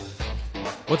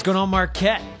What's going on,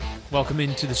 Marquette? Welcome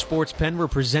into the Sports Pen. We're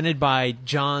presented by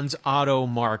John's Auto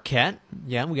Marquette.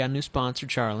 Yeah, we got a new sponsor,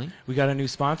 Charlie. We got a new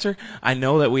sponsor. I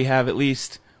know that we have at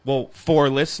least, 4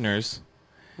 listeners.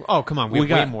 Oh, come on. We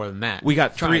got way more than that. We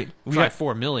got 3. We got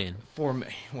 4 million.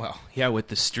 Well, yeah, with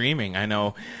the streaming. I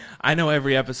know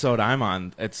every episode I'm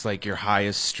on, it's like your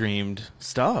highest streamed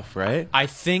stuff, right? I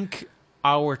think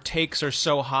our takes are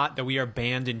so hot that we are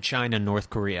banned in China and North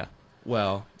Korea.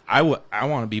 Well, I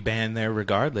want to be banned there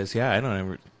regardless.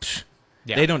 Yeah,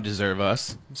 Yeah. They don't deserve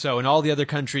us. So in all the other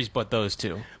countries but those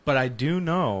two. But I do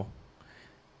know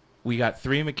we got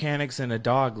 3 mechanics and a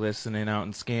dog listening out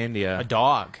in Scandia. A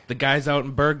dog? The guys out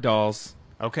in Bergdahls.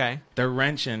 Okay. They're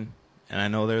wrenching, and I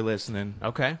know they're listening.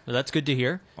 Okay. Well, that's good to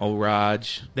hear. Oh,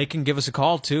 Raj. They can give us a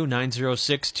call, too,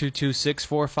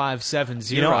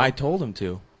 906-226-4570. You know, I told him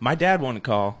to. My dad won't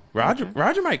call. Roger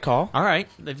might call. All right.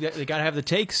 They got to have the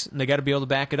takes, and they got to be able to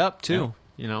back it up, too. Yeah.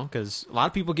 You know, because a lot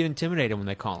of people get intimidated when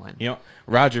they call in. You know,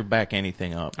 Roger back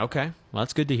anything up. Okay. Well,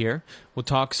 that's good to hear. We'll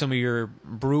talk some of your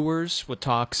Brewers. We'll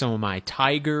talk some of my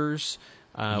Tigers.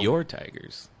 Your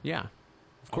Tigers? Yeah.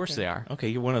 Of course they are. Okay,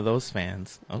 you're one of those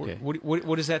fans. Okay.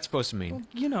 What is that supposed to mean? Well,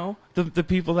 you know, the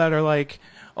people that are like,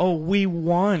 oh, we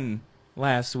won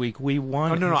last week. We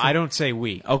won. Oh, no, I don't say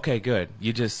we. Okay, good.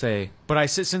 You just say But I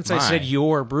said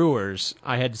your Brewers,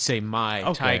 I had to say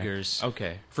my Tigers.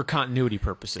 Okay. For continuity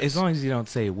purposes. As long as you don't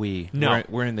say we. No.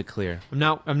 We're in the clear.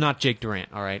 I'm not Jake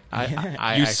Durant, all right?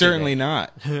 You're certainly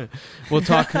not. We'll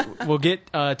talk. We'll get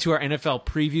to our NFL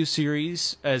preview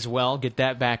series as well. Get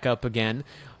that back up again.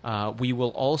 We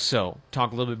will also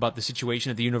talk a little bit about the situation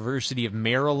at the University of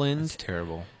Maryland. It's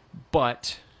terrible.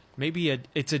 But maybe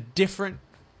it's a different...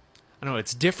 I don't know,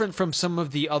 it's different from some of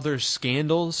the other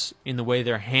scandals in the way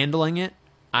they're handling it,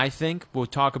 I think. We'll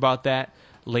talk about that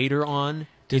later on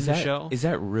in the show. Is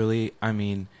that really, I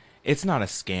mean, it's not a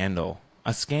scandal.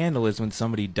 A scandal is when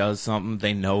somebody does something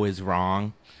they know is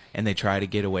wrong, and they try to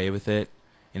get away with it,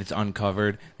 and it's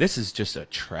uncovered. This is just a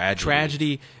tragedy.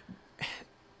 Tragedy.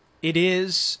 It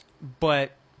is,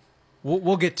 but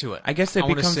we'll get to it. I guess it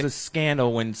becomes a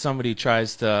scandal when somebody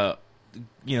tries to...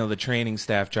 You know, the training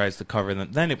staff tries to cover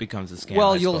them. Then it becomes a scandal.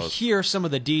 Well, you'll hear some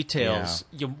of the details.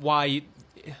 Yeah.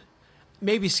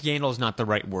 Maybe scandal is not the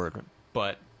right word,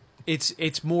 but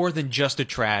it's more than just a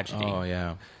tragedy. Oh,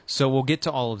 yeah. So we'll get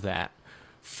to all of that.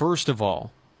 First of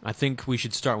all, I think we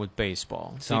should start with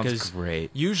baseball. Sounds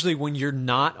great. Usually when you're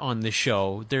not on the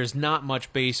show, there's not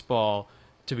much baseball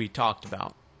to be talked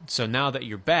about. So now that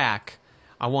you're back,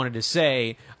 I wanted to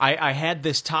say I had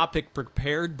this topic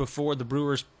prepared before the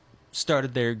Brewers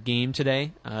started their game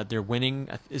today. They're winning.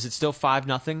 Is it still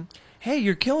 5-0? Hey,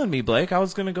 you're killing me, Blake. I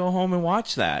was going to go home and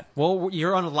watch that. Well,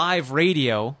 you're on live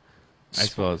radio, I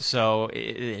suppose. So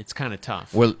it's kind of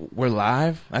tough. We're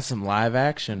live? That's some live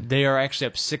action. They are actually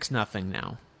up 6-0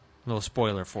 now. A little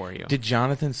spoiler for you. Did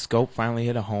Jonathan Scope finally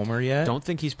hit a homer yet? Don't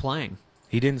think he's playing.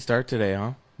 He didn't start today,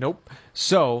 huh? Nope.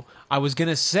 So I was going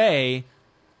to say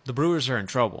the Brewers are in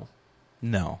trouble.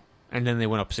 No. And then they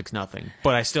went up 6-0.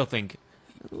 But I still think...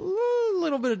 A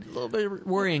little bit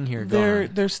worrying here.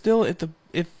 They're still at the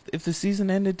if the season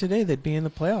ended today, they'd be in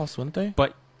the playoffs, wouldn't they?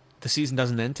 But the season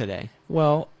doesn't end today.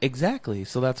 Well, exactly.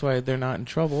 So that's why they're not in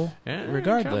trouble. Yeah,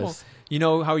 regardless. In trouble. You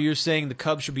know how you're saying the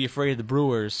Cubs should be afraid of the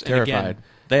Brewers. Terrified. And again,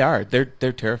 they are. They're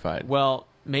terrified. Well,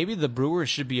 maybe the Brewers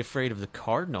should be afraid of the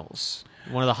Cardinals,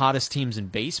 one of the hottest teams in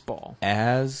baseball.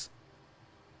 As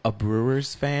a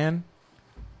Brewers fan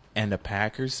and a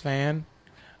Packers fan,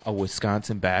 a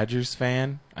Wisconsin Badgers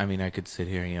fan. I mean, I could sit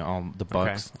here, the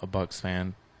Bucks, a Bucks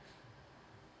fan.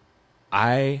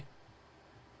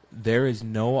 There is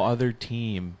no other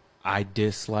team I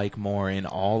dislike more in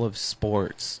all of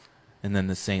sports than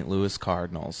the St. Louis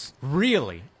Cardinals.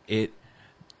 Really? The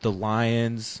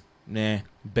Lions,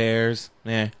 Bears,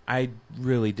 I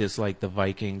really dislike the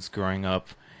Vikings growing up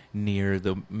near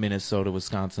the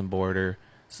Minnesota-Wisconsin border.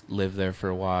 Lived there for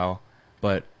a while.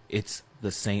 But it's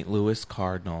the St. Louis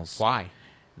Cardinals. Why?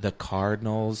 The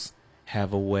Cardinals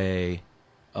have a way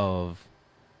of,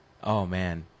 oh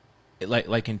man,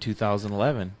 like in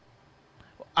 2011.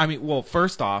 I mean, well,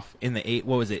 first off, in the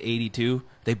 82?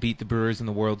 They beat the Brewers in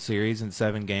the World Series in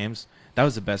 7 games. That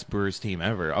was the best Brewers team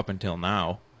ever up until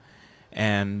now,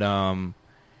 and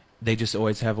they just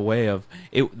always have a way of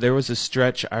it. There was a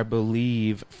stretch, I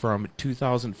believe, from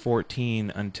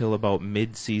 2014 until about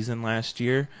mid-season last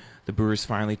year. The Brewers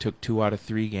finally took 2 out of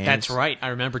 3 games. That's right. I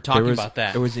remember talking about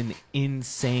that. There was an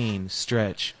insane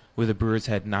stretch where the Brewers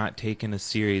had not taken a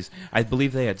series. I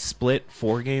believe they had split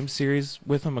 4-game series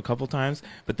with them a couple times,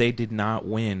 but they did not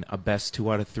win a best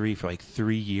 2 out of 3 for like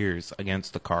 3 years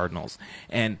against the Cardinals.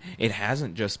 And it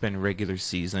hasn't just been regular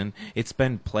season. It's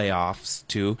been playoffs,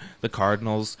 too. The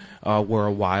Cardinals were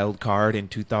a wild card in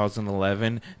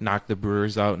 2011, knocked the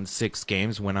Brewers out in 6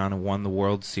 games, went on and won the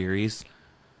World Series.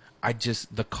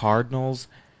 The Cardinals,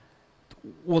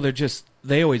 well,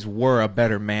 they always were a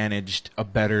better managed, a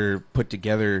better put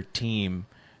together team,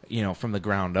 from the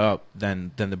ground up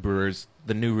than the Brewers.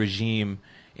 The new regime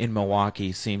in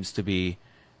Milwaukee seems to be,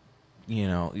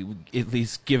 at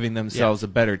least giving themselves a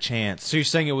better chance. So you're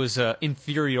saying it was an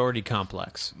inferiority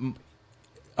complex,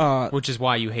 which is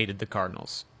why you hated the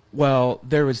Cardinals. Well,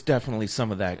 there was definitely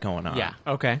some of that going on. Yeah,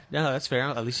 okay. No, that's fair.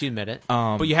 At least you admit it.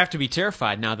 But you have to be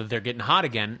terrified now that they're getting hot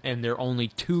again, and they're only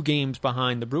 2 games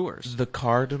behind the Brewers. The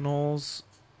Cardinals,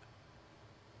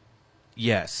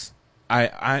 yes.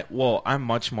 I'm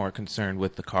much more concerned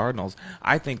with the Cardinals.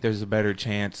 I think there's a better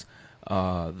chance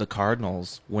the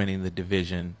Cardinals winning the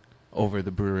division over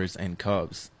the Brewers and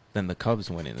Cubs than the Cubs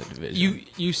winning the division.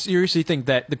 You seriously think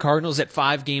that the Cardinals at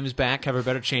 5 games back have a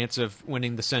better chance of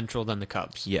winning the Central than the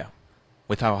Cubs? Yeah.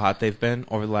 With how hot they've been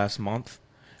over the last month,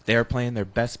 they are playing their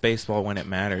best baseball when it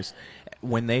matters.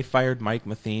 When they fired Mike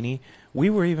Matheny, we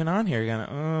were even on here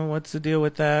going, what's the deal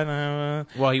with that?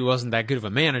 Well, he wasn't that good of a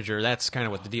manager. That's kind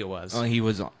of what the deal was.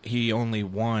 He only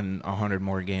won 100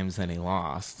 more games than he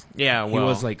lost. Yeah, well, he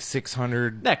was like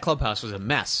 600. That clubhouse was a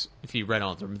mess if you read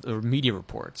all the media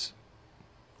reports.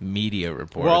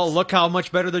 Well, look how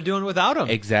much better they're doing without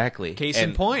him. Exactly. Case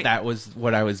in point. That was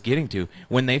what I was getting to.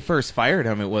 When they first fired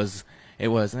him, it was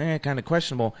kind of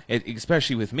questionable,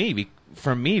 especially with me,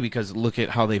 because look at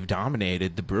how they've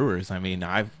dominated the Brewers. I mean,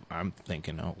 I'm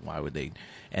thinking, why would they?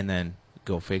 And then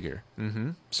go figure. Mm-hmm.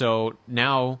 So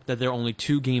now that they're only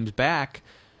 2 games back,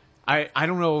 I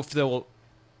don't know if they'll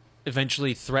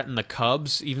eventually threaten the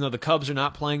Cubs, even though the Cubs are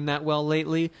not playing that well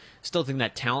lately. Still think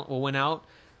that talent will win out,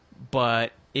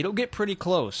 but it'll get pretty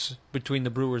close between the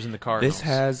Brewers and the Cardinals. This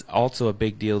has also a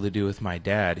big deal to do with my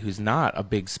dad, who's not a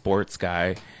big sports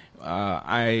guy.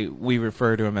 We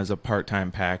refer to him as a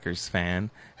part-time Packers fan,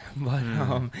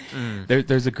 but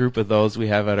there's a group of those we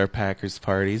have at our Packers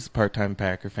parties, part-time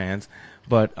Packer fans.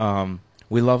 But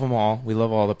we love them all. We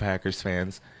love all the Packers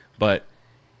fans. But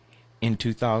in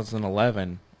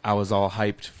 2011, I was all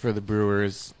hyped for the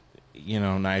Brewers.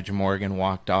 Nigel Morgan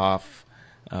walked off.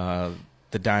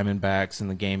 The Diamondbacks in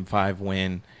the Game 5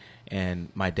 win, and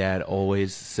my dad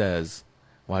always says,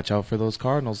 watch out for those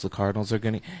Cardinals. The Cardinals are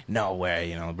going to... No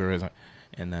way, the Brewers are...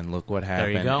 And then look what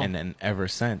happened. There you go. And then ever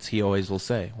since, he always will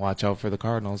say, watch out for the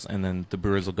Cardinals. And then the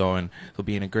Brewers will go and they'll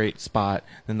be in a great spot.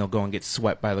 Then they'll go and get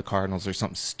swept by the Cardinals or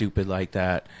something stupid like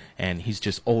that. And he's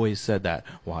just always said that,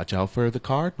 watch out for the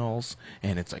Cardinals.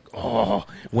 And it's like,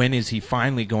 when is he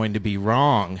finally going to be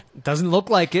wrong? Doesn't look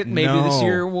like it. Maybe No. this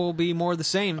year will be more the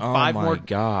same. Oh, 5 my more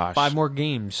gosh. 5 more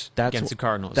games against the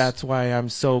Cardinals. That's why I'm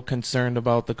so concerned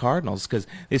about the Cardinals, because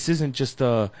this isn't just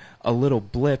a little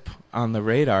blip on the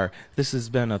radar. This has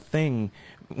been a thing.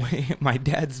 My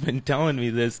dad's been telling me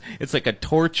this. It's like a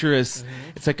torturous,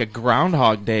 it's like a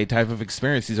Groundhog Day type of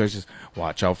experience. He's always just,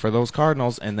 watch out for those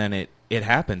Cardinals, and then it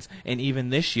happens. And even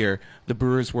this year, the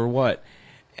Brewers were what?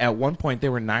 At one point, they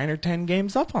were 9 or 10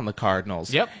 games up on the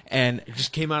Cardinals. Yep. And it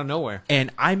just came out of nowhere. And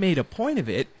I made a point of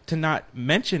it to not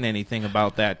mention anything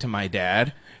about that to my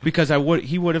dad, because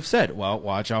he would have said, well,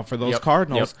 watch out for those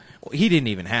Cardinals. Well, he didn't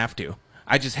even have to.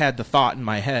 I just had the thought in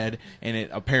my head, and it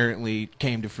apparently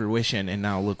came to fruition, and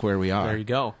now look where we are. There you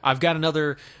go. I've got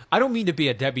another... I don't mean to be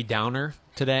a Debbie Downer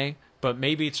today, but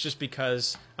maybe it's just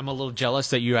because I'm a little jealous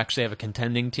that you actually have a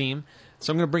contending team.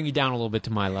 So I'm going to bring you down a little bit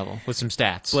to my level with some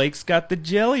stats. Blake's got the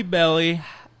jelly belly.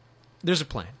 There's a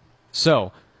plan.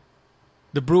 So,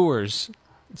 the Brewers,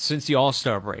 since the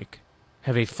All-Star break,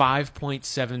 have a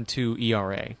 5.72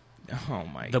 ERA. Oh,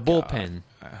 my God. The bullpen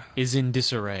is in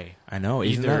disarray. I know.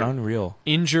 Isn't Either that unreal?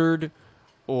 Injured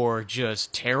or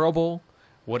just terrible,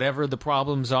 whatever the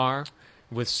problems are.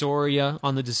 With Soria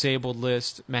on the disabled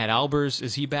list, Matt Albers,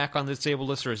 is he back on the disabled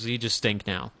list, or does he just stink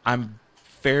now? I'm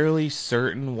fairly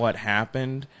certain what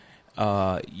happened.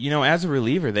 As a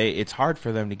reliever, it's hard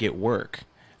for them to get work.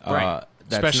 Right.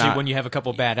 Especially when you have a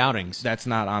couple bad outings. That's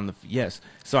not on the... Yes.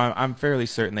 So I'm fairly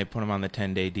certain they put him on the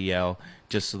 10-day DL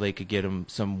just so they could get him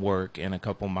some work and a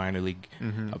couple minor league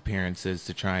appearances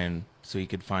to try and... so he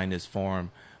could find his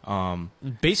form.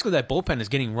 Basically, that bullpen is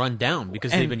getting run down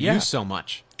because they've been used so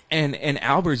much. And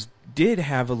Albers did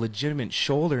have a legitimate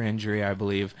shoulder injury, I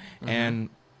believe. And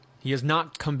He has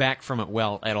not come back from it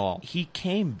well at all. He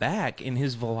came back, and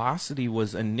his velocity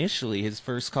was initially, his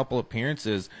first couple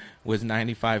appearances was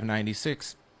 95,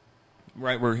 96,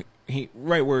 right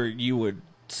where you would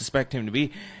suspect him to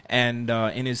be. And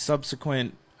in his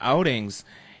subsequent outings,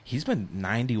 he's been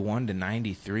 91 to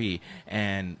 93.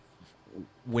 And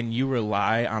when you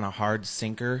rely on a hard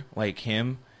sinker like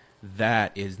him,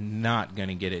 that is not going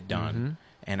to get it done. Mm-hmm.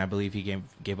 And I believe he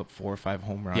gave up 4 or 5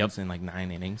 home runs in like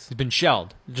 9 innings. He's been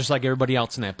shelled, just like everybody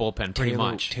else in that bullpen, pretty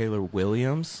much. Taylor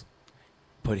Williams,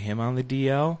 put him on the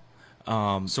DL.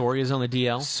 Soria's on the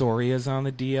DL. Soria's on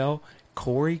the DL.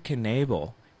 Corey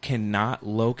Knebel cannot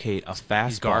locate a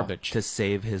fastball to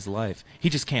save his life. He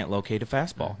just can't locate a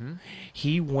fastball. Mm-hmm.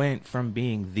 He went from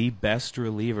being the best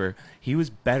reliever. He was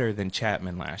better than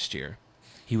Chapman last year.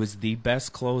 He was the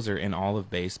best closer in all of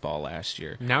baseball last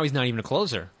year. Now he's not even a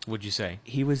closer, would you say?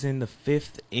 He was in the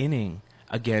 5th inning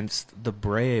against the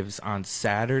Braves on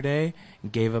Saturday and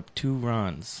gave up 2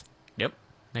 runs. Yep.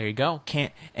 There you go.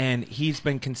 And he's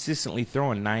been consistently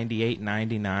throwing 98,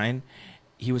 99.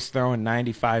 He was throwing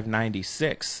 95,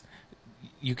 96.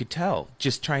 You could tell,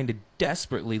 just trying to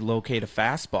desperately locate a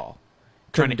fastball.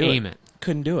 Trying to aim it.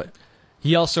 Couldn't do it.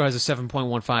 He also has a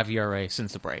 7.15 ERA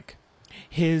since the break.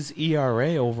 His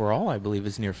ERA overall, I believe,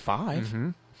 is near 5. Mm-hmm.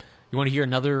 You want to hear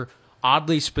another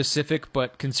oddly specific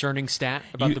but concerning stat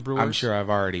about the Brewers? I'm sure I've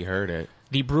already heard it.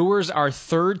 The Brewers are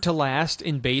third to last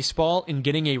in baseball in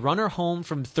getting a runner home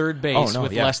from third base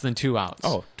with less than 2 outs.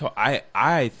 Oh,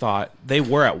 I thought they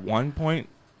were at one point.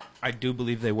 I do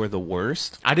believe they were the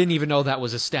worst. I didn't even know that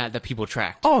was a stat that people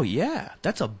tracked. Oh, yeah.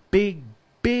 That's a big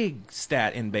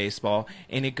stat in baseball,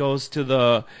 and it goes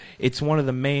to it's one of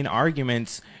the main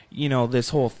arguments, this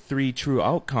whole 3 true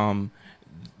outcome,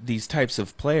 these types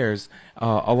of players,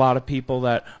 a lot of people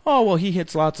that, he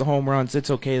hits lots of home runs, it's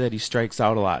okay that he strikes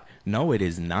out a lot. No, it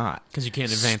is not. Because you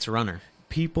can't advance a runner.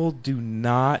 People do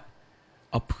not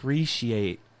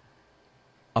appreciate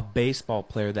a baseball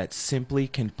player that simply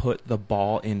can put the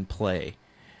ball in play.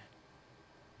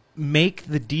 Make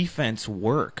the defense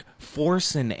work.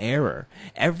 Force an error.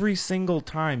 Every single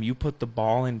time you put the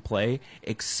ball in play,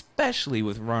 especially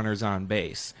with runners on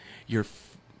base, you're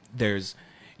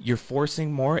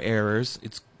forcing more errors.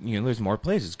 There's more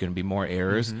plays. There's going to be more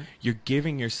errors. Mm-hmm. You're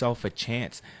giving yourself a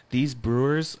chance. These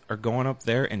Brewers are going up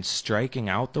there and striking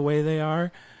out the way they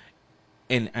are.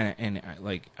 And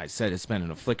like I said, it's been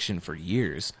an affliction for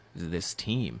years, this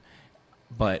team.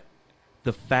 But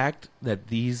the fact that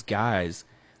these guys,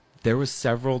 there was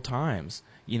several times,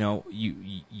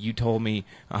 you told me,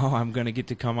 I'm going to get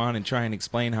to come on and try and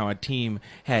explain how a team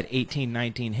had 18,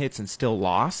 19 hits and still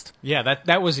lost. Yeah,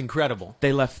 that was incredible.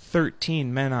 They left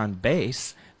 13 men on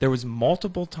base. There was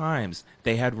multiple times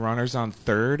they had runners on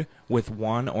third with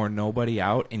 1 or nobody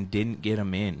out and didn't get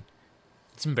them in.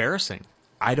 It's embarrassing.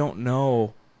 I don't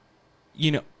know.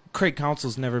 Craig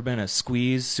Counsell's never been a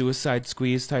suicide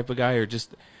squeeze type of guy, or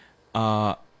just.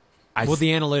 The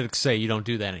analytics say you don't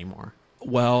do that anymore.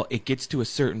 Well, it gets to a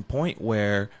certain point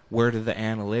where do the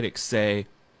analytics say,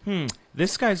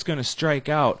 this guy's going to strike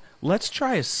out. Let's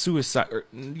try a suicide. Or,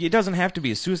 it doesn't have to be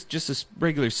a suicide, just a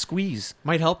regular squeeze.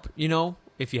 Might help,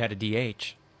 if you had a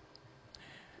DH.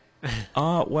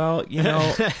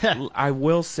 I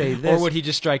will say this. Or would he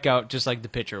just strike out just like the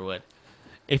pitcher would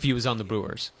if he was on the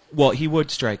Brewers? Well, he would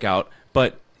strike out,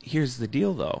 but here's the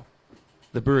deal, though.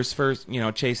 The Brewers first,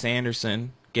 Chase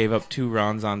Anderson gave up 2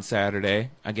 runs on Saturday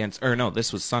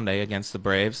this was Sunday against the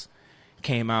Braves.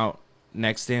 Came out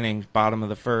next inning, bottom of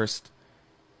the first,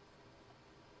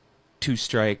 2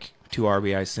 strike, 2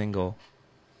 RBI single.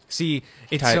 See,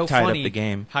 it's tied so funny up the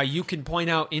game. How you can point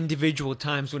out individual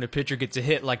times when a pitcher gets a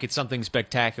hit like it's something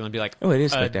spectacular and be like, it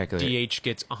is spectacular. DH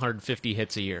gets 150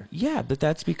 hits a year. Yeah, but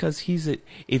that's because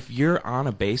if you're on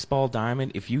a baseball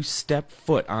diamond, if you step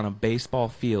foot on a baseball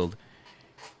field,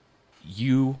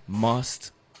 you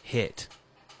must hit.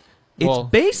 It's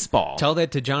baseball. Tell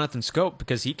that to Jonathan Scope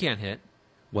because he can't hit.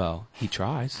 Well, he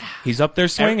tries. He's up there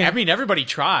swinging. I mean, everybody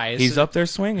tries. He's up there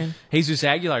swinging. Jesus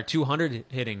Aguilar, 200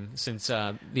 hitting since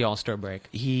the All-Star break.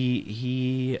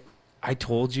 I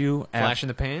told you. Flash in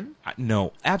the pan?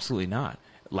 No, absolutely not.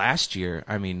 Last year,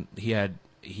 I mean, he had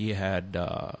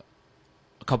a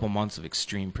couple months of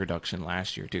extreme production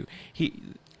last year, too.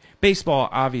 Baseball,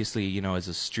 obviously, is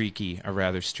a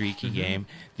rather streaky game.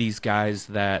 These guys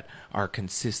that are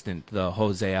consistent, the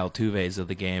Jose Altuves of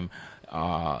the game,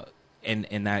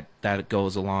 and that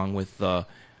goes along with the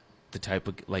type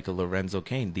of, like a Lorenzo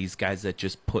Cain, these guys that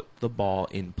just put the ball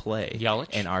in play. Yelich.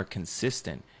 And are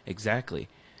consistent. Exactly.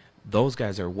 Those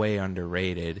guys are way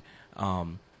underrated.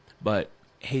 But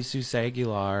Jesus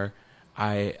Aguilar,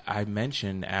 I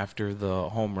mentioned after the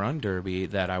home run derby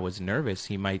that I was nervous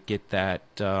he might get that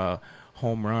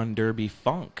home run derby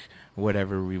funk,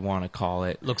 whatever we want to call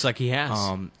it. Looks like he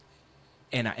has.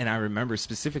 And I remember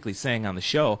specifically saying on the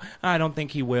show, I don't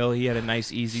think he will. He had a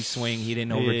nice, easy swing. He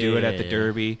didn't overdo it at the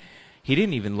Derby. He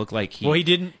didn't even look like he... Well, he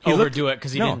didn't overdo it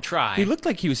because he didn't try. He looked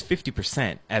like he was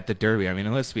 50% at the Derby. I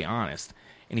mean, let's be honest.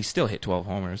 And he still hit 12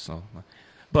 homers.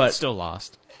 But still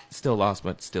lost. Still lost,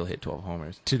 but still hit 12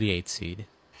 homers. To the 8th seed.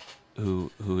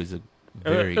 Who is a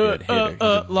very good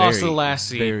hitter. Lost to the last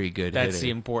seed. Very good hitter. That's the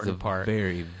important part.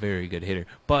 Very, very good hitter.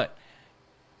 But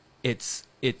it's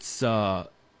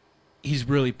he's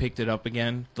really picked it up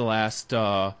again. The last,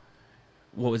 what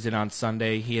was it on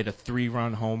Sunday? He had a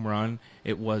 3-run home run.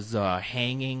 It was a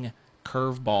hanging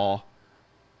curveball.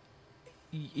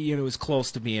 It was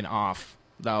close to being off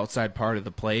the outside part of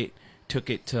the plate. Took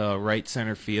it to right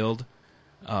center field.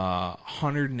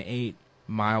 108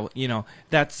 mile.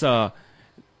 That's not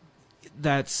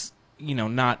that's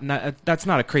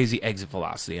not a crazy exit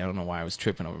velocity. I don't know why I was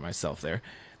tripping over myself there.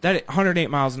 That 108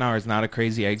 miles an hour is not a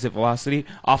crazy exit velocity.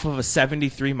 Off of a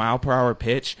 73 mile per hour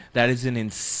pitch, that is an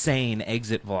insane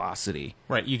exit velocity.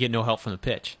 Right, you get no help from the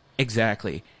pitch.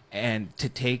 Exactly. And to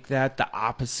take that the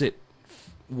opposite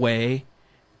way,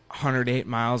 108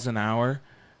 miles an hour,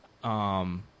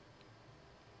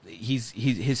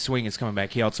 his swing is coming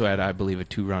back. He also had, I believe, a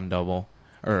 2-run double,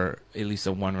 or at least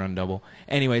a 1-run double.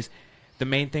 Anyways, the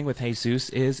main thing with Jesus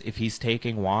is if he's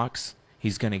taking walks,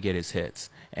 he's going to get his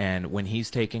hits. And when he's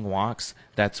taking walks,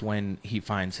 that's when he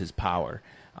finds his power.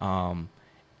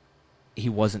 He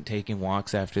wasn't taking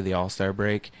walks after the All-Star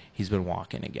break. He's been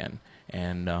walking again.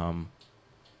 And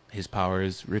his power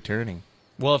is returning.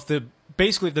 Well, if the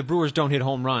Brewers don't hit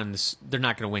home runs, they're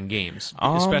not going to win games,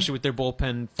 especially with their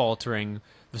bullpen faltering,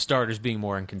 the starters being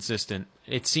more inconsistent.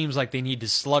 It seems like they need to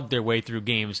slug their way through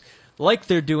games like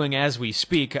they're doing as we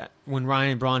speak when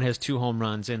Ryan Braun has 2 home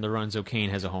runs and Lorenzo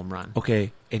Cain has a home run.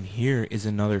 Okay, and here is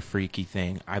another freaky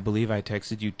thing. I believe I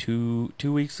texted you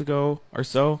two weeks ago or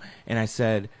so, and I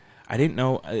said I didn't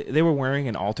know they were wearing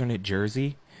an alternate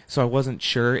jersey, so I wasn't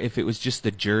sure if it was just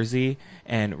the jersey,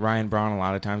 and Ryan Braun a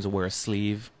lot of times will wear a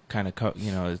sleeve kind of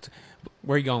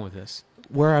Where are you going with this?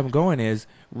 Where I'm going is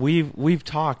we've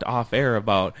talked off air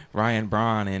about Ryan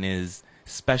Braun and his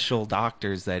special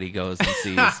doctors that he goes and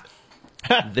sees.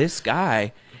 This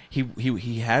guy,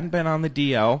 he hadn't been on the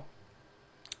DL.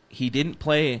 He didn't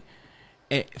play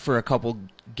for a couple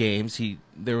games.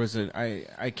 I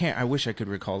wish I could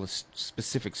recall the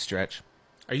specific stretch.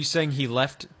 Are you saying he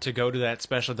left to go to that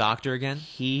special doctor again?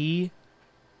 Even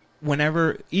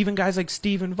guys like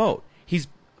Stephen Vogt, he's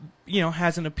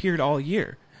hasn't appeared all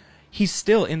year. He's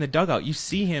still in the dugout. You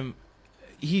see him.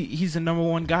 He's the number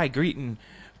one guy greeting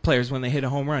players when they hit a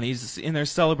home run. He's in there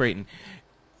celebrating.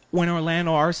 When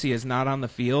Orlando Arcia is not on the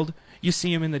field, you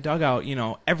see him in the dugout,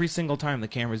 every single time the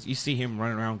cameras, you see him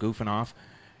running around goofing off.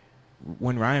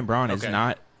 When Ryan Braun is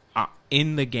not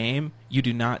in the game, you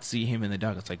do not see him in the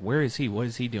dugout. It's like, where is he? What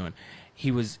is he doing?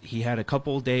 He had a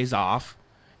couple of days off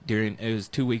it was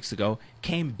 2 weeks ago,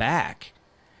 came back.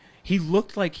 He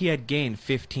looked like he had gained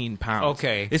 15 pounds.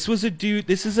 Okay. This is a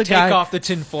guy. Take off the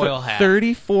tinfoil hat.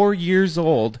 34 years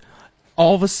old.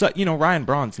 All of a sudden, Ryan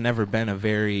Braun's never been a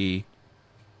very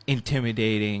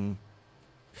intimidating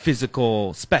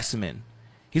physical specimen.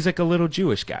 He's like a little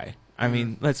Jewish guy. I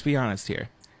mean, let's be honest here.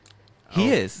 He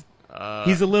is.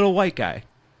 He's a little white guy.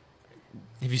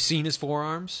 Have you seen his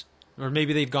forearms? Or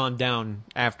maybe they've gone down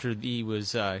after he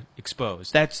was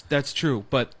exposed. That's true.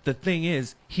 But the thing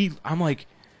is, I'm like,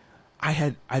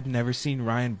 I'd never seen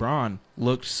Ryan Braun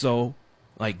look so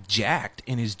like jacked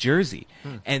in his jersey.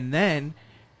 And then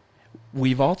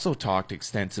we've also talked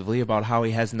extensively about how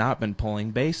he has not been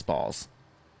pulling baseballs.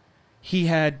 He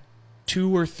had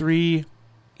 2 or 3.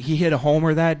 He hit a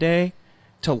homer that day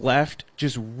to left,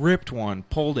 just ripped one,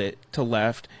 pulled it to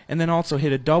left, and then also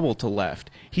hit a double to left.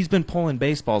 He's been pulling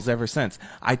baseballs ever since.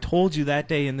 I told you that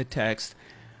day in the text.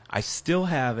 I still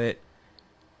have it.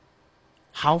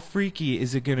 How freaky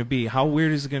is it going to be? How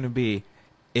weird is it going to be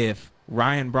if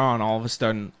Ryan Braun all of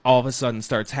a sudden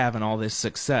starts having all this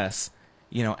success?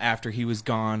 After he was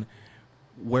gone,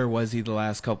 where was he the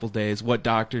last couple days? What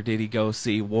doctor did he go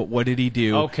see? What did he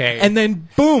do? Okay. And then,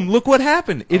 boom, look what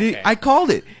happened. I called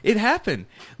it. It happened.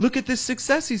 Look at this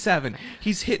success he's having.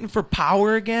 He's hitting for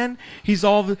power again.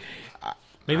 Maybe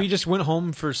he just went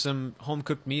home for some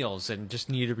home-cooked meals and just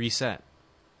needed a reset.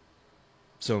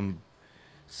 Some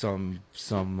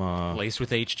laced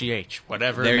with HGH,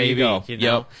 whatever there it may you be. go.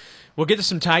 Yep. We'll get to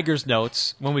some Tigers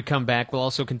notes when we come back. We'll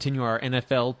also continue our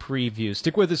NFL preview.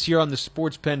 Stick with us here on the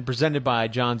Sports Pen presented by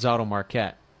John's Auto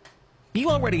Marquette. You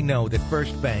already know that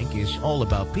First Bank is all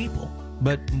about people,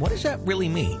 but what does that really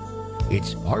mean?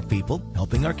 It's our people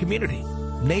helping our community,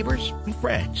 neighbors and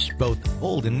friends, both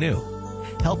old and new,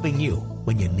 helping you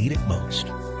when you need it most.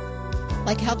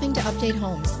 Like helping to update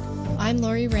homes. I'm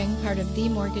Lori Ring, part of the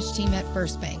mortgage team at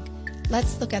First Bank.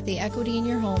 Let's look at the equity in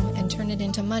your home and turn it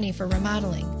into money for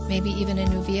remodeling, maybe even a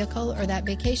new vehicle or that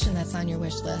vacation that's on your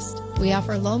wish list. We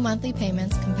offer low monthly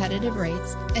payments, competitive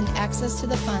rates, and access to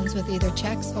the funds with either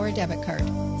checks or a debit card.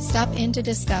 Stop in to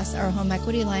discuss our home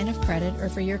equity line of credit, or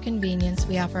for your convenience,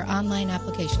 we offer online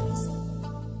applications.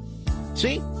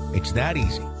 See, it's that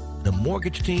easy. The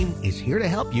mortgage team is here to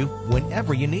help you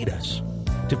whenever you need us.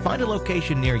 To find a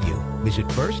location near you, visit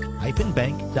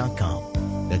first-bank.com.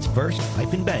 That's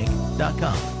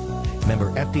first-bank.com.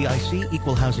 Member FDIC,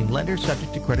 Equal Housing Lender,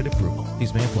 subject to credit approval.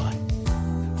 These may apply.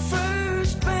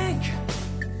 First Bank,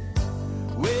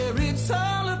 where it's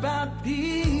all about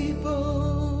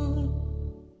people.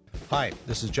 Hi,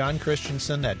 this is John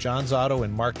Christensen at John's Auto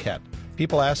in Marquette.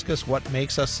 People ask us what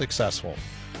makes us successful.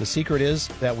 The secret is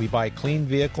that we buy clean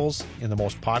vehicles in the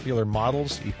most popular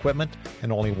models, equipment,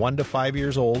 and only 1 to 5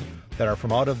 years old that are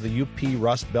from out of the UP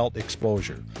Rust Belt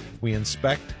exposure. We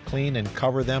inspect, clean, and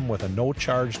cover them with a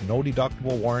no-charge,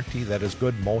 no-deductible warranty that is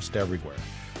good most everywhere.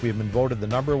 We have been voted the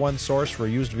 #1 source for a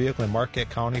used vehicle in Marquette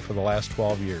County for the last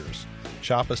 12 years.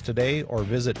 Shop us today or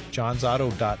visit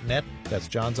johnsauto.net. That's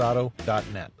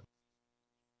johnsauto.net.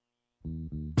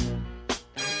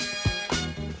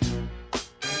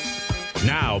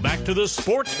 Now back to the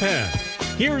Sports Pen.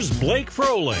 Here's Blake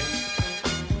Froling.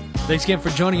 Thanks again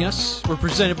for joining us. We're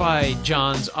presented by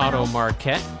John's Auto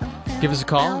Marquette. Give us a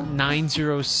call,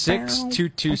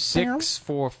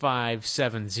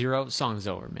 906-226-4570. Song's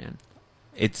over, man.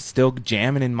 It's still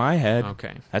jamming in my head.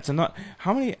 Okay. That's enough.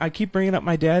 How many? I keep bringing up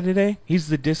my dad today. He's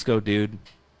the disco dude.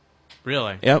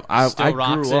 Really? Yep. Still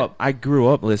rocks grew it? up. I grew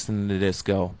up listening to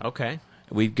disco. Okay.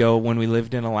 We'd go when we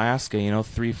lived in Alaska.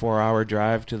 3-4 hour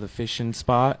drive to the fishing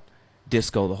spot.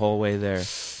 Disco the whole way there.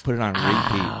 Put it on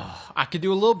repeat. I could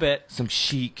do a little bit. Some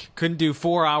Chic. Couldn't do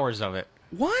 4 hours of it.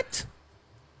 What?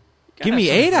 Gotta Give me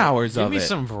have 8 hours of it. Give me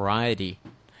some variety.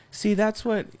 See, that's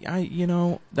what I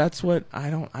don't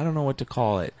know what to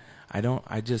call it.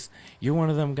 You're one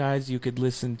of them guys you could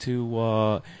listen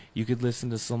to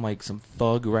some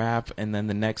thug rap, and then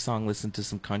the next song listen to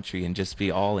some country and just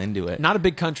be all into it. Not a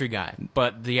big country guy,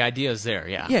 but the idea is there,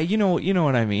 yeah. Yeah, you know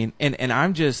what I mean. And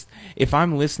I'm just, if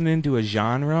I'm listening to a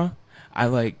genre,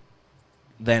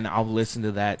 then I'll listen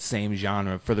to that same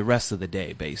genre for the rest of the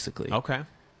day, basically. Okay.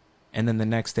 And then the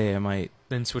next day I might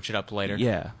then switch it up later.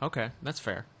 Yeah. Okay, that's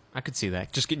fair. I could see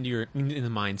that. Just getting in the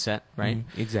mindset, right?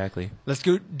 Exactly. Let's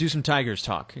go do some Tigers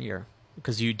talk here,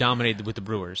 because you dominated with the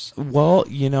Brewers. Well,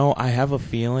 I have a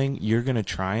feeling you're going to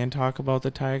try and talk about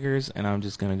the Tigers, and I'm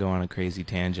just going to go on a crazy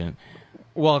tangent.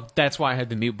 Well, that's why I had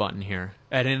the mute button here.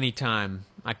 At any time,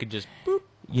 I could just boop.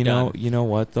 You know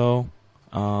what, though?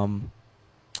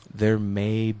 There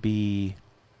may be...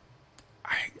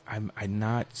 I'm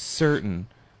not certain,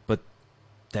 but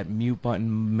that mute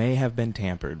button may have been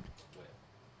tampered.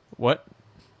 What?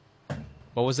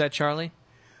 What was that, Charlie?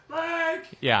 Mike!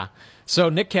 Yeah. So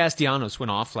Nick Castellanos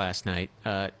went off last night.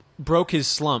 Broke his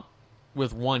slump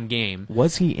with one game.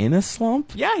 Was he in a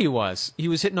slump? Yeah, he was. He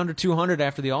was hitting under 200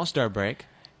 after the All-Star break.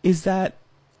 Is that...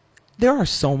 There are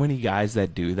so many guys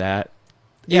that do that.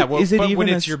 Yeah, well, is it but even when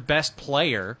it's your best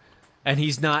player and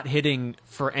he's not hitting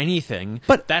for anything,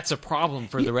 but that's a problem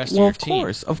for the rest of your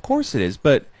team. Of course it is.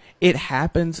 But it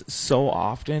happens so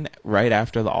often right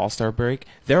after the All-Star break.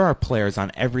 There are players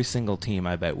on every single team,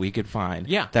 I bet we could find,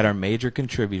 that are major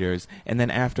contributors, and then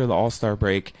after the All-Star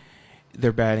break,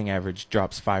 their batting average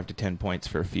drops 5 to 10 points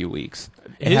for a few weeks.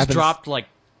 His dropped like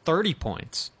 30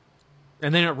 points.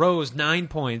 And then it rose 9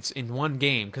 points in one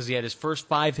game because he had his first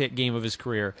 5-hit game of his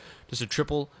career, just a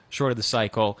triple short of the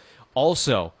cycle.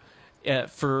 Also,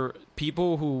 for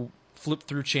people who flip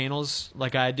through channels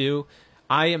like I do,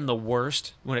 I am the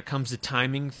worst when it comes to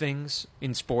timing things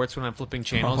in sports when I'm flipping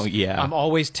channels. Oh, yeah. I'm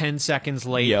always 10 seconds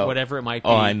late, whatever it might be.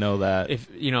 Oh, I know that. If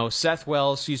Seth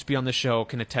Wells, who used to be on the show,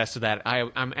 can attest to that.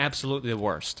 I'm absolutely the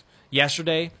worst.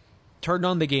 Yesterday, turned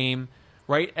on the game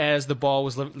right as the ball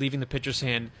was leaving the pitcher's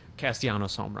hand.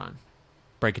 Castellanos home run,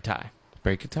 break a tie.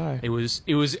 Break a tie. It was.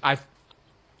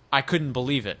 I couldn't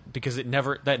believe it because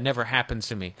that never happens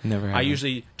to me. Never happens. I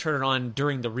usually turn it on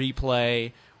during the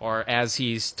replay or as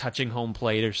he's touching home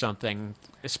plate or something.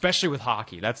 Especially with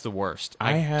hockey, that's the worst.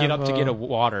 I get up to get a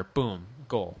water, boom,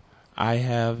 goal. I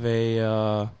have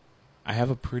a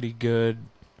pretty good.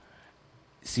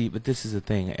 See, but this is the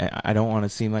thing. I don't want to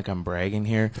seem like I'm bragging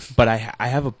here, but I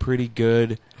have a pretty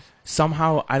good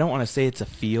somehow, I don't want to say it's a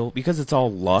feel because it's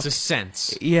all luck. It's a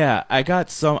sense. Yeah,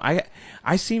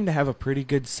 I seem to have a pretty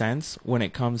good sense when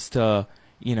it comes to,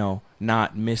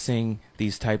 not missing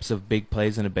these types of big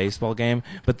plays in a baseball game.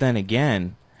 But then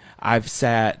again,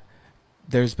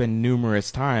 there's been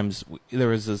numerous times. There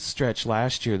was a stretch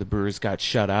last year the Brewers got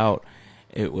shut out.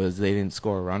 They didn't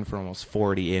score a run for almost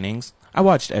 40 innings. I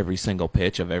watched every single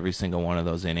pitch of every single one of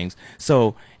those innings.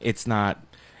 So it's not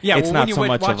it's not so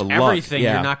much of a luck. Everything,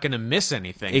 yeah. You're not going to miss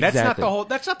anything. Exactly.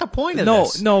 That's not the point of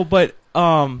this. No, but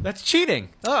that's cheating.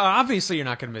 Obviously, you're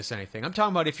not going to miss anything. I'm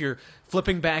talking about if you're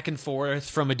flipping back and forth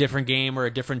from a different game or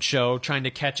a different show, trying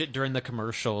to catch it during the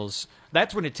commercials.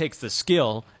 That's when it takes the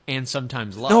skill and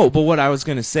sometimes luck. No, but what I was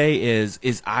going to say is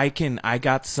I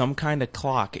got some kind of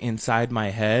clock inside my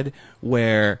head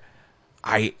where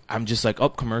I'm just like,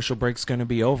 commercial break's going to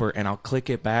be over, and I'll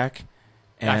click it back.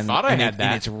 And, I thought I had that.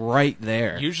 And it's right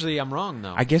there. Usually I'm wrong,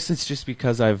 though. I guess it's just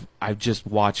because I've just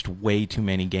watched way too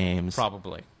many games.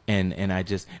 Probably. And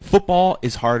football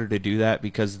is harder to do that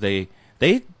because they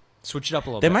switch it up a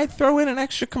little bit. They might throw in an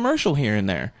extra commercial here and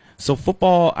there. So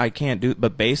football I can't do,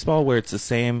 but baseball where it's the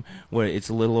same, where it's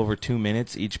a little over 2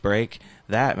 minutes each break,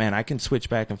 I can switch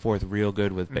back and forth real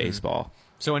good with baseball.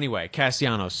 So anyway,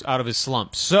 Castellanos out of his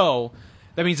slump. So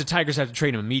that means the Tigers have to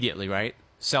trade him immediately, right?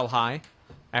 Sell high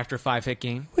after a 5-hit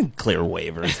game. We can clear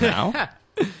waivers now.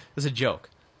 It's a joke.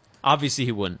 Obviously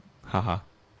he wouldn't. Haha.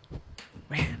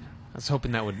 Man, I was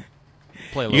hoping that would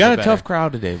play a little bit You got a better. tough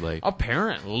crowd today, Blake.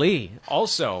 Apparently.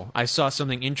 Also, I saw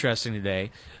something interesting today.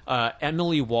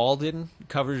 Emily Walden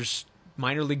covers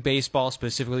minor league baseball,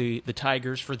 specifically the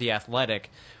Tigers, for The Athletic.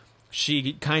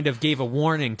 She kind of gave a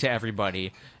warning to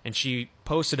everybody, and she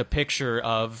posted a picture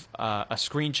of a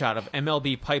screenshot of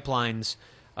MLB Pipeline's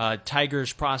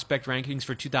Tigers prospect rankings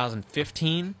for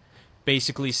 2015,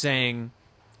 basically saying,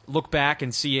 look back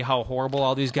and see how horrible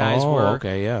all these guys were.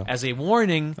 Okay, yeah. As a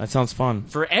warning That sounds fun.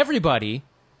 for everybody.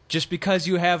 Just because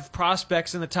you have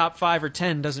prospects in the top 5 or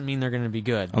 10 doesn't mean they're going to be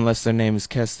good. Unless their name is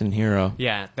Keston Hero.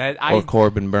 Yeah, Or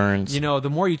Corbin Burns. the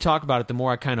more you talk about it, the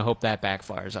more I kind of hope that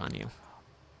backfires on you.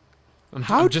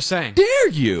 How I'm just saying. dare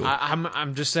you?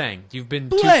 I'm just saying. You've been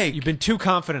Blake! you've been too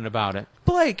confident about it.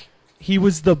 Blake, he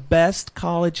was the best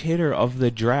college hitter of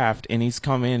the draft, and he's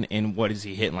come in and what is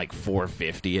he hitting, like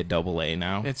 450 at AA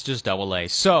now? It's just AA.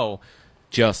 So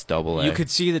Just AA. you could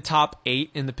see the top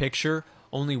 8 in the picture.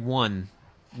 Only one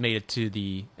made it to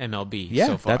the MLB yeah,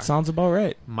 so far. that sounds about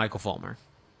right. Michael Fulmer.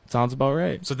 Sounds about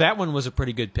right. So that one was a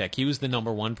pretty good pick. He was the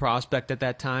number 1 prospect at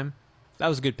that time. That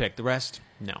was a good pick. The rest,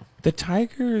 no. The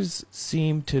Tigers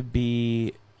seem to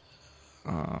be,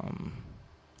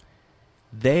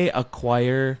 they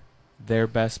acquire their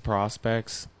best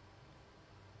prospects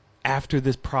after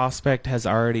this prospect has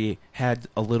already had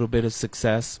a little bit of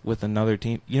success with another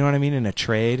team. You know what I mean? In a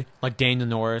trade. Like Daniel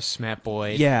Norris, Matt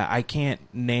Boyd. Yeah, I can't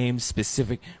name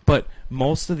specific, but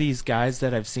most of these guys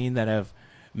that I've seen that have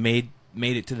made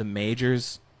it to the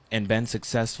majors and been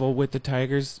successful with the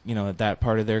Tigers, at that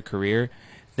part of their career,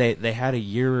 they had a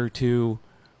year or two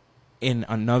in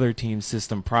another team's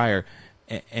system prior.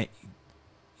 And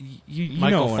you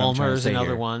Michael know what I'm trying Fulmer to is say another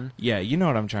here. one. Yeah, you know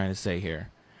what I'm trying to say here.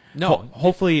 No,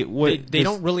 hopefully they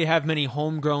don't really have many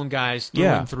homegrown guys through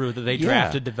and through that they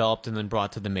drafted, developed, and then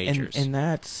brought to the majors. And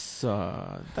that's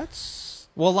well,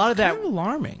 a lot of that kind of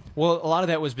alarming. Well, a lot of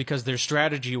that was because their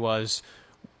strategy was,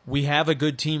 we have a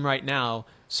good team right now,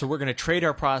 so we're going to trade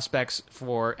our prospects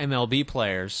for MLB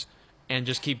players and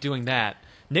just keep doing that.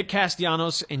 Nick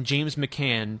Castellanos and James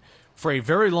McCann, for a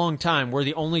very long time, were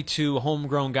the only 2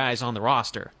 homegrown guys on the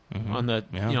roster, on the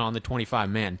on the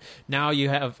 25-man. Now you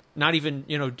have not even,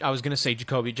 I was going to say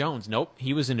Jacoby Jones. Nope,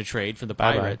 he was in a trade for the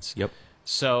Pirates. Yep.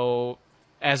 So,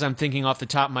 as I'm thinking off the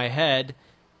top of my head,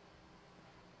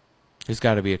 there's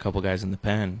got to be a couple guys in the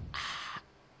pen.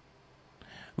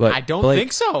 But I don't Blake,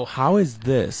 think so. How is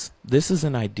this? This is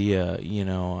an idea,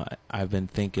 I've been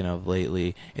thinking of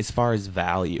lately as far as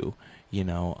value.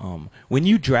 When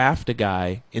you draft a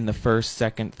guy in the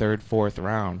 1st, 2nd, 3rd, 4th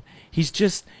round,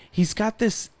 he's got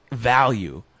this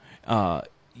value.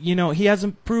 He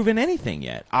hasn't proven anything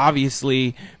yet.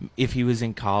 Obviously, if he was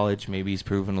in college, maybe he's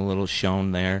proven a little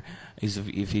shown there.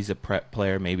 If he's a prep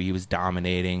player, maybe he was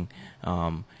dominating.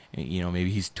 Maybe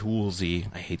he's toolsy.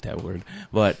 I hate that word.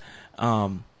 But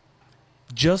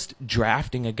just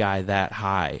drafting a guy that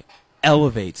high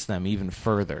elevates them even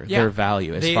further, their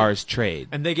value as far as trade.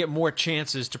 And they get more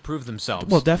chances to prove themselves.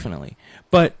 Well, definitely.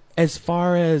 But as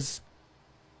far as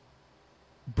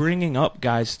bringing up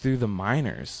guys through the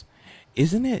minors,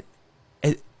 isn't it,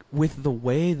 with the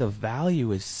way the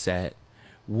value is set,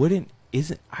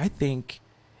 I think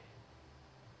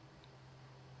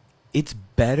it's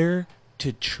better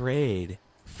to trade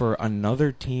for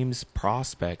another team's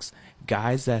prospects,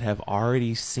 guys that have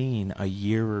already seen a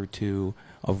year or two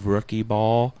of rookie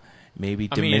ball, maybe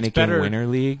Dominican Winter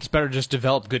League. It's better to just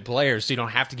develop good players so you don't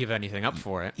have to give anything up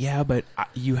for it. Yeah, but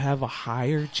you have a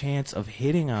higher chance of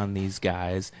hitting on these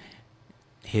guys.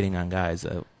 Hitting on guys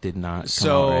did not come out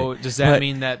So right. does that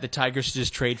mean that the Tigers should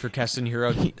just trade for Keston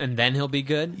Hero and then he'll be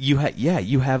good? You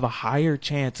have a higher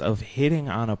chance of hitting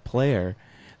on a player.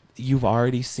 You've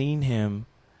already seen him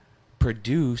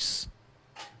produce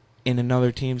in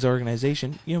another team's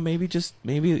organization. Maybe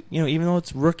even though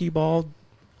it's rookie ball,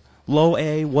 low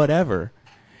A, whatever.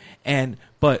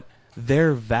 But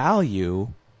their value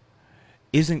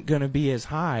isn't going to be as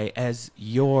high as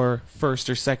your first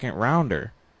or second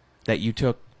rounder that you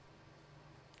took.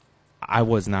 I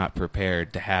was not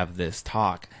prepared to have this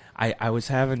talk. I was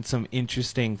having some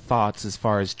interesting thoughts as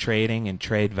far as trading and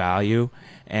trade value,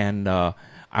 and I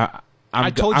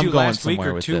told you last week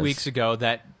or 2 weeks ago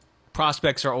that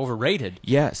prospects are overrated.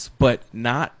 Yes, but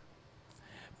not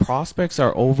prospects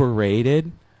are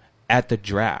overrated at the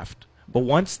draft. But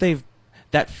once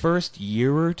that first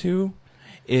year or two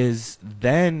is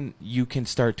then you can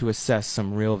start to assess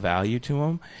some real value to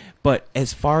them. But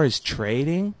as far as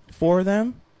trading for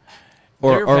them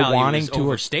or wanting to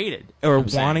overstated or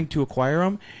wanting to acquire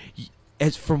them,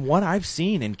 as from what I've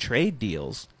seen in trade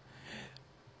deals,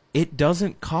 it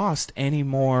doesn't cost any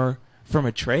more from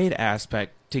a trade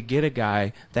aspect to get a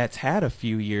guy that's had a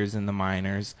few years in the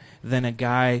minors than a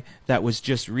guy that was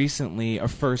just recently a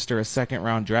first or a second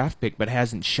round draft pick but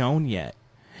hasn't shown yet.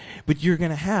 But you're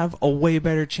going to have a way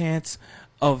better chance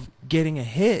of getting a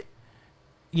hit,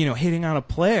 hitting on a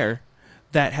player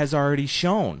that has already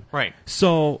shown. Right.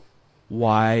 So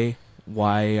why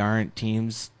aren't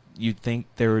teams, you'd think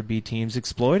there would be teams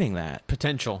exploiting that?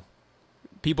 Potential.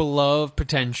 People love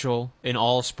potential in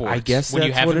all sports. I guess when that's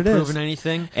you haven't what it proven is.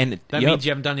 anything, And that means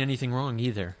you haven't done anything wrong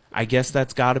either. I guess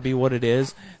that's got to be what it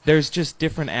is. There's just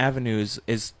different avenues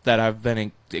that I've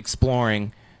been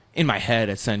exploring in my head,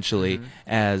 essentially,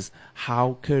 as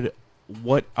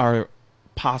what are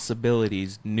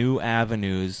possibilities, new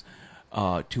avenues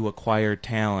to acquire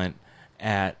talent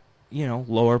at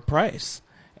lower price,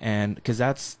 and because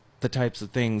that's the types of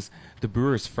things the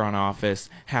Brewers front office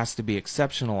has to be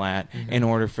exceptional at in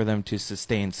order for them to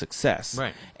sustain success.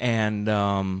 Right. And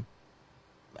I'll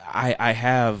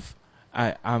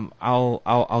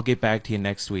get back to you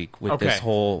next week with this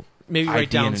whole maybe idea write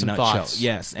down in a some nutshell. thoughts.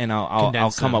 Yes, and I'll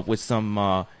Condense come them. up with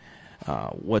some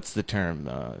what's the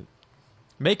term?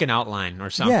 Make an outline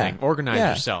or something. Yeah, Organize yeah.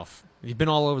 yourself. You've been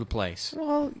all over the place.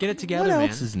 Well, Get it together, what man.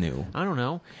 else is new? I don't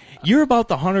know. You're about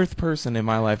the 100th person in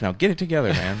my life now. Get it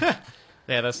together, man.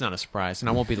 Yeah, that's not a surprise, and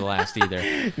I won't be the last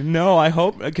either. No, I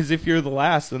hope, because if you're the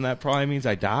last, then that probably means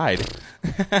I died.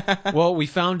 Well, we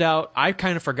found out, I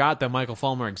kind of forgot that Michael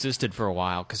Fulmer existed for a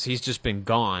while because he's just been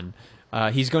gone.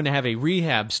 He's going to have a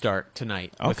rehab start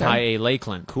tonight with Okay. High A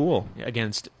Lakeland. Cool.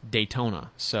 Against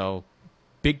Daytona. So,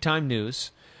 big-time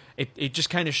news. It just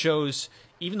kind of shows,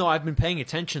 even though I've been paying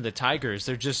attention to the Tigers,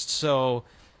 they're just so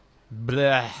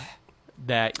bleh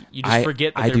that you just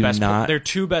forget that their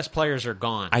two best players are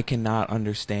gone. I cannot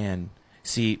understand.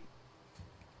 See,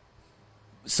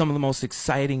 some of the most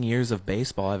exciting years of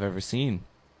baseball I've ever seen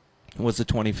was the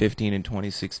 2015 and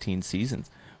 2016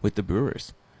 seasons with the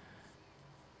Brewers.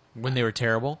 When they were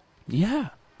terrible? Yeah.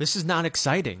 This is not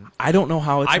exciting. I don't know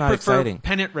how it's I not prefer exciting.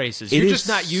 pennant races. It You're is just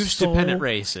not used to pennant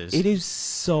races. It is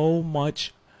so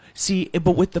much. See,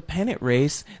 but with the pennant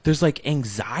race, there's like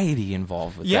anxiety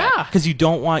involved with that. Yeah. Because you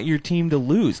don't want your team to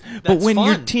lose. But That's when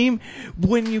your fun. team,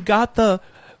 when you got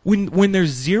when there's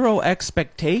zero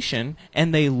expectation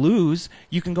and they lose,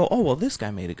 you can go, oh, well, this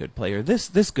guy made a good play, or this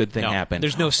good thing No, happened.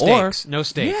 there's no stakes. No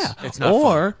stakes. Yeah. It's not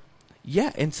fun.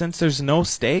 Yeah, and since there's no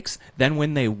stakes, then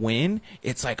when they win,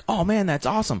 it's like, oh man, that's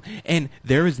awesome. And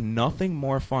there is nothing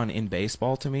more fun in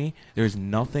baseball to me. There's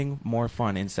nothing more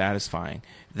fun and satisfying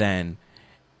than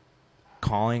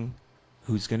calling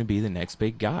who's going to be the next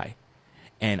big guy.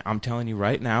 And I'm telling you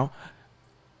right now,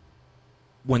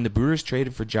 when the Brewers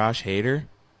traded for Josh Hader,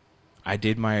 I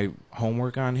did my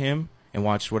homework on him and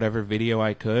watched whatever video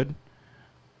I could.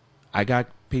 I got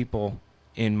people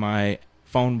in my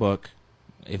phone book,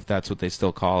 if that's what they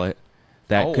still call it,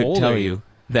 that could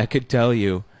tell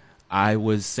you I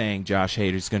was saying Josh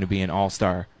Hader's going to be an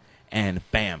all-star. And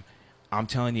bam, I'm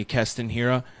telling you, Keston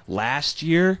Hira, last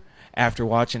year, after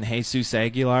watching Jesus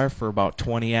Aguilar for about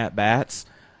 20 at-bats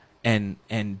and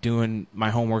doing my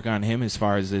homework on him as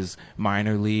far as his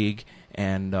minor league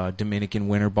and Dominican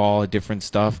winter ball, different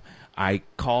stuff, I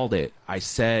called it. I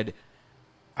said,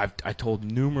 I told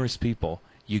numerous people,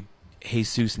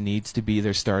 Jesus needs to be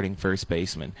their starting first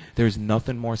baseman. There's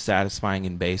nothing more satisfying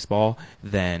in baseball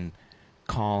than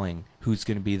calling who's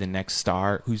going to be the next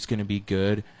star, who's going to be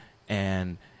good,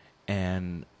 and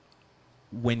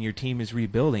when your team is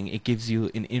rebuilding, it gives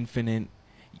you an infinite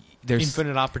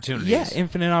opportunities. Yeah,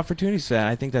 infinite opportunities for that.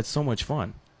 I think that's so much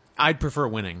fun. I'd prefer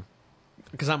winning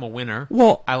because I'm a winner.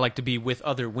 Well, I like to be with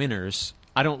other winners.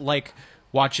 I don't like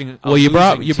watching. You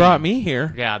losing team. brought me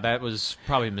here. Yeah, that was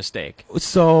probably a mistake.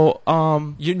 So,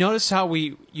 you notice how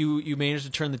you managed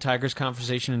to turn the Tigers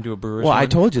conversation into a Brewers. Well, one? I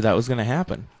told you that was going to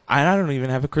happen. I don't even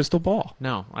have a crystal ball.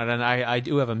 No, I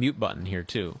do have a mute button here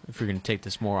too. If you're going to take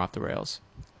this more off the rails.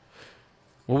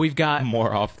 Well, we've got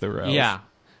more off the rails. Yeah,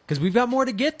 because we've got more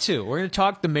to get to. We're going to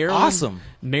talk the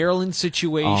Maryland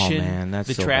situation. Oh, man, that's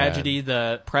the so tragedy. bad.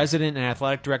 The president and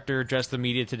athletic director addressed the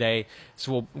media today,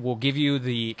 so we'll give you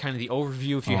the kind of the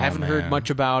overview if you haven't heard much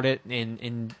about it,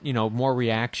 and more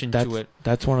reaction to it.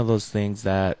 That's one of those things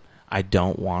that I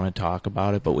don't want to talk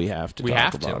about it, but we have to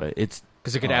talk about it. It's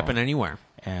because it could happen anywhere,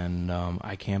 and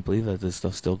I can't believe that this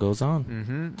stuff still goes on.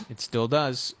 Mm-hmm. It still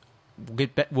does.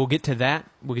 We'll get to that.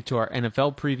 We'll get to our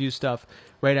NFL preview stuff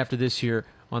right after this here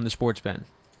on the SportsPen.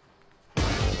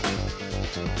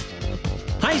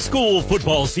 High school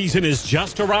football season is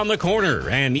just around the corner,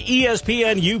 and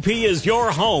ESPN UP is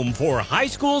your home for high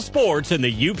school sports in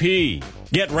the UP.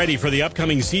 Get ready for the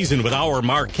upcoming season with our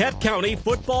Marquette County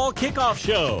Football Kickoff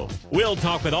Show. We'll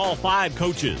talk with all 5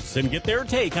 coaches and get their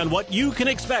take on what you can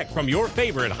expect from your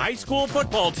favorite high school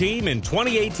football team in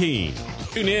 2018.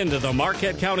 Tune in to the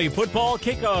Marquette County Football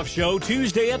Kickoff Show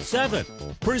Tuesday at 7.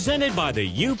 Presented by the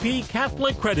UP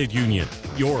Catholic Credit Union,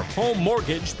 your home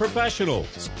mortgage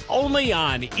professionals. Only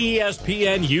on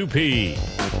ESPN UP.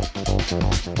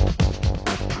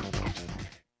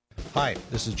 Hi,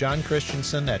 this is John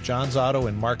Christensen at John's Auto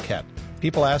in Marquette.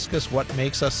 People ask us what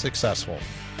makes us successful.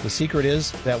 The secret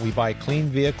is that we buy clean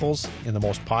vehicles in the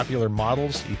most popular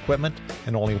models, equipment,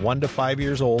 and only 1 to 5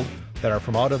 years old that are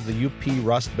from out of the UP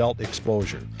Rust Belt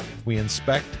exposure. We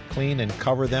inspect, clean, and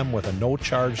cover them with a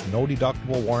no-charge,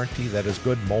 no-deductible warranty that is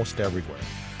good most everywhere.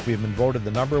 We have been voted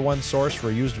the #1 source for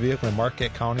a used vehicle in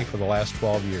Marquette County for the last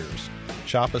 12 years.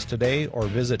 Shop us today or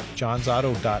visit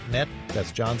johnsauto.net.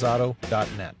 That's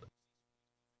johnsauto.net.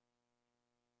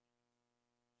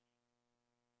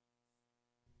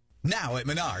 Now at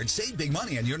Menards, save big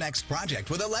money on your next project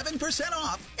with 11%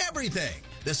 off everything.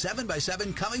 The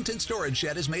 7x7 Covington storage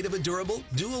shed is made of a durable,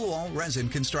 dual-wall resin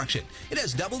construction. It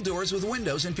has double doors with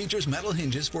windows and features metal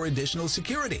hinges for additional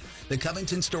security. The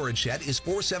Covington storage shed is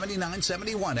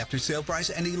 $479.71 after sale price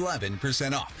and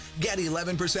 11% off. Get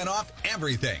 11% off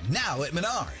everything now at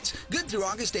Menards. Good through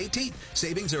August 18th.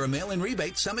 Savings are a mail-in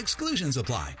rebate. Some exclusions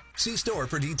apply. See store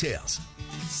for details.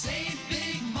 Save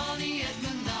big money at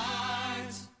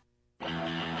Menards.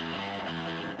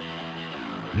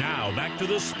 Now back to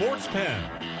the Sports Pen.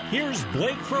 Here's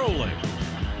Blake Froling.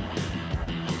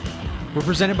 We're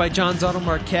presented by John's Auto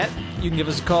Marquette. You can give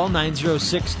us a call,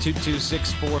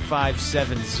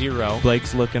 906-226-4570.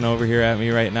 Blake's looking over here at me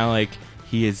right now like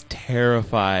he is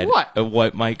terrified of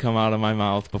what might come out of my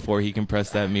mouth before he can press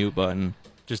that mute button.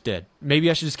 Just did. Maybe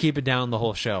I should just keep it down the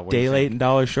whole show. Day late and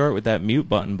dollar short with that mute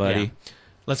button, buddy. Yeah.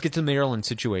 Let's get to the Maryland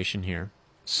situation here.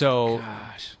 So,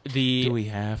 do we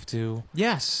have to?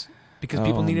 Yes, because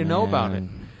people need to know about it.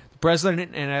 The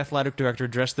president and athletic director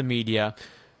addressed the media.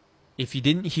 If you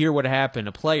didn't hear what happened,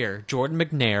 a player, Jordan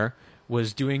McNair,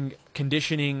 was doing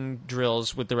conditioning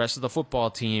drills with the rest of the football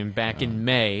team back in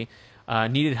May,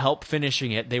 needed help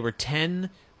finishing it. They were 10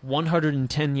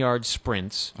 110-yard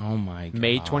sprints. Oh, my God.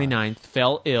 May 29th,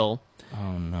 fell ill.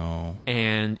 Oh, no.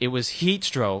 And it was heat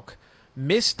stroke,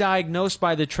 misdiagnosed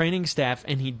by the training staff,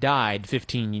 and he died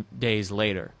 15 days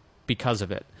later because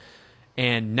of it.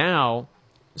 And now,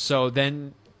 so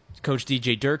then Coach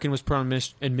DJ Durkin was put on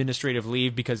administrative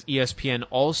leave because ESPN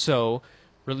also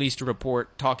released a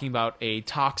report talking about a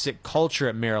toxic culture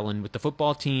at Maryland with the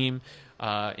football team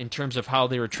in terms of how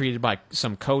they were treated by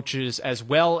some coaches, as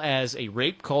well as a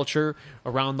rape culture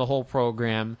around the whole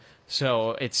program.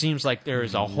 So it seems like there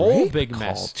is a whole big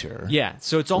mess. Culture? Yeah,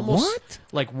 so it's almost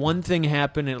like one thing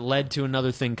happened and it led to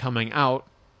another thing coming out.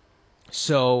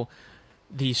 So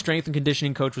the strength and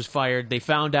conditioning coach was fired. They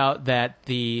found out that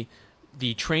the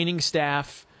training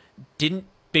staff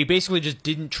they basically just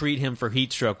didn't treat him for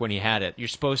heat stroke when he had it. You're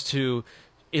supposed to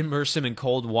immerse him in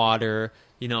cold water,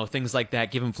 things like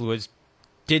that, give him fluids.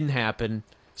 Didn't happen.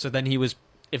 So then he was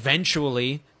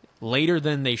eventually, later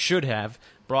than they should have,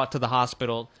 brought to the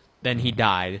hospital. Then he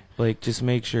died. Blake, just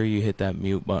make sure you hit that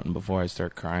mute button before I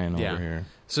start crying over here.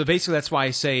 So basically that's why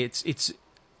I say it's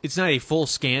not a full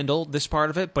scandal, this part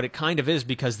of it, but it kind of is,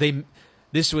 because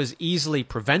this was easily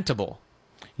preventable.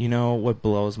 You know what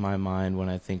blows my mind when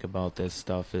I think about this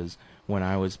stuff is when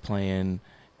I was playing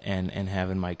and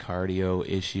having my cardio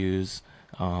issues.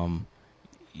 Well,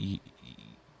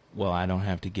 I don't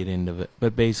have to get into it,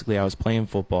 but basically I was playing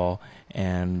football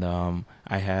and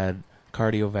I had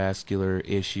cardiovascular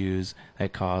issues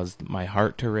that caused my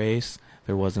heart to race.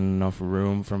 There wasn't enough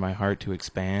room for my heart to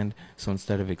expand, so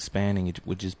instead of expanding, it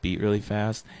would just beat really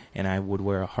fast, and I would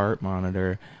wear a heart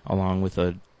monitor along with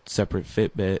a separate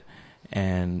Fitbit,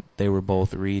 and they were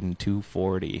both reading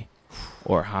 240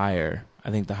 or higher. I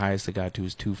think the highest I got to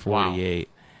was 248,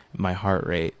 my heart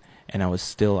rate, and I was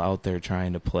still out there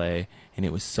trying to play, and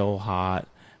it was so hot,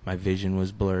 my vision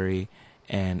was blurry,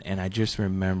 and I just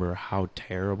remember how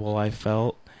terrible I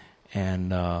felt,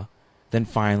 and then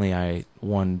finally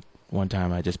one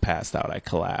time I just passed out. I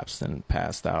collapsed and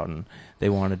passed out, and they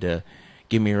wanted to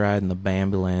give me a ride in the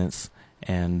ambulance,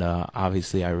 and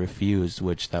obviously I refused,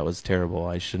 which that was terrible.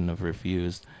 I shouldn't have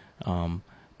refused.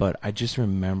 But I just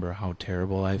remember how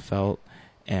terrible I felt,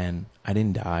 and I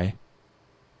didn't die.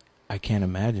 I can't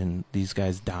imagine these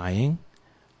guys dying.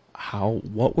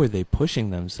 What were they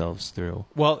pushing themselves through?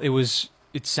 Well,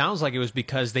 it sounds like it was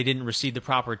because they didn't receive the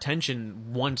proper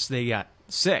attention once they got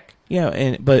sick.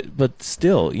 Yeah, but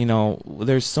still,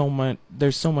 there's so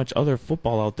much other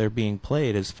football out there being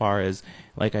played, as far as,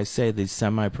 like I say, these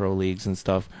semi-pro leagues and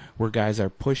stuff where guys are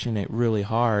pushing it really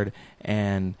hard,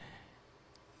 and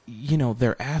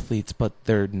they're athletes, but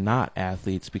they're not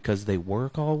athletes because they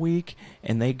work all week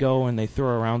and they go and they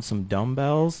throw around some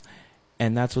dumbbells,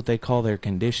 and that's what they call their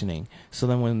conditioning. So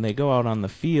then when they go out on the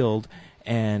field,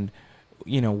 and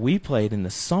we played in the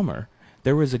summer.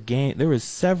 There was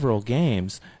several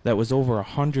games that was over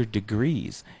 100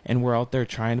 degrees, and we're out there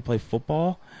trying to play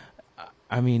football.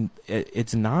 I mean,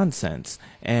 it's nonsense.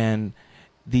 And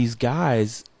these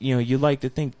guys, you like to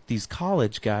think these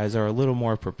college guys are a little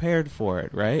more prepared for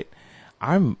it, right?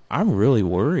 I'm really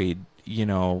worried,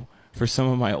 for some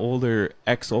of my older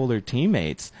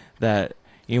teammates that,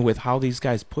 with how these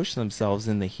guys push themselves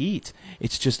in the heat,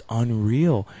 it's just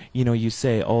unreal. You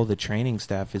say, oh, the training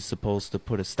staff is supposed to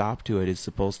put a stop to it, is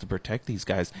supposed to protect these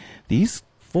guys. These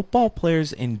football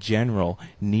players in general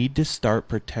need to start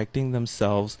protecting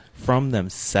themselves from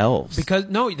themselves. Because,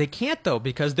 no, they can't, though,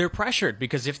 because they're pressured.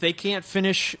 Because if they can't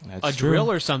finish That's drill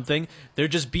true. or something, they're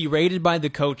just berated by the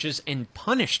coaches and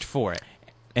punished for it.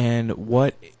 And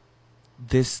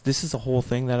this is a whole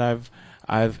thing that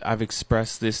I've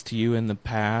expressed this to you in the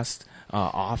past,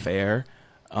 off air.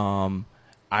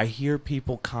 I hear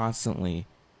people constantly,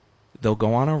 they'll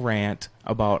go on a rant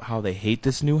about how they hate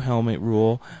this new helmet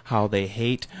rule, how they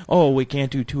hate, we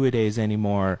can't do two-a-days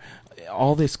anymore,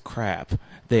 all this crap.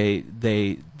 They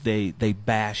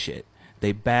bash it.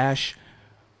 They bash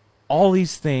all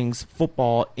these things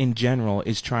football in general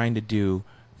is trying to do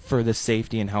for the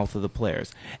safety and health of the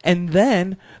players. And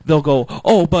then they'll go,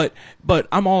 but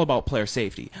I'm all about player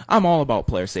safety. I'm all about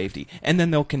player safety. And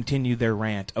then they'll continue their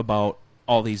rant about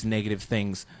all these negative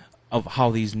things of how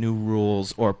these new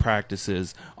rules or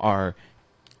practices are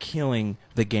killing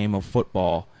the game of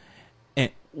football.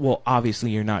 And, well,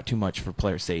 obviously you're not too much for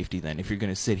player safety then. If you're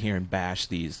going to sit here and bash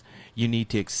these, you need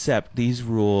to accept these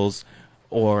rules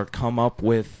or come up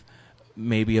with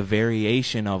maybe a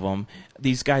variation of them.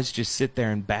 These guys just sit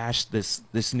there and bash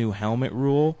this new helmet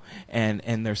rule, and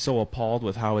they're so appalled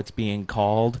with how it's being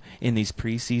called in these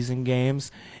preseason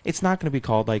games. It's not going to be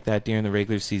called like that during the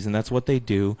regular season. That's what they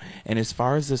do. And as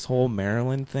far as this whole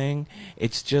Maryland thing,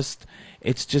 it's just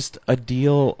a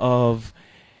deal of,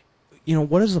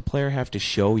 what does a player have to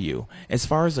show you? As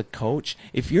far as a coach,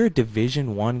 if you're a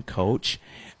Division I coach,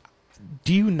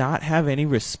 do you not have any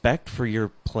respect for your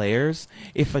players?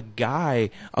 If a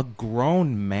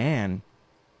grown man,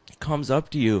 comes up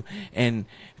to you and,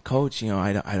 coach,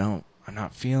 I'm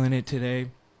not feeling it today.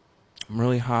 I'm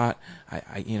really hot.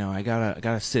 I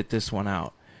gotta sit this one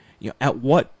out. At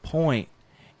what point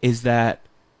is that?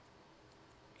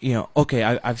 Okay,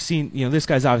 I've seen, this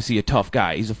guy's obviously a tough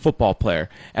guy. He's a football player.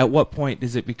 At what point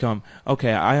does it become,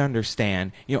 okay, I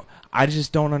understand. I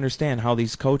just don't understand how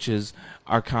these coaches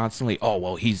are constantly,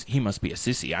 he must be a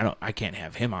sissy. I can't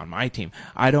have him on my team.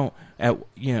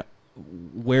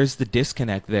 Where's the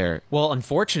disconnect there? Well,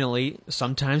 unfortunately,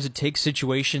 sometimes it takes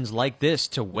situations like this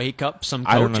to wake up some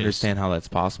coaches. I don't understand how that's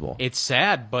possible. It's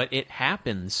sad, but it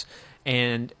happens.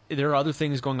 And there are other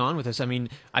things going on with this. I mean,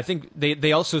 I think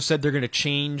they also said they're going to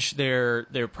change their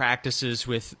practices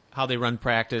with how they run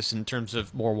practice in terms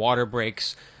of more water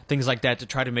breaks, things like that, to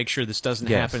try to make sure this doesn't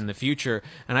happen in the future.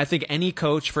 And I think any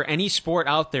coach for any sport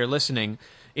out there listening,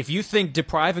 if you think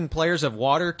depriving players of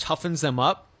water toughens them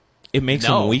up, It makes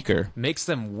them weaker. Makes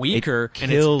them weaker,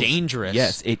 and kills, it's dangerous.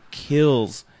 Yes, it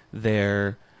kills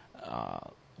their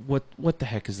what the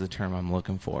heck is the term I'm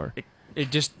looking for? It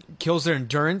just kills their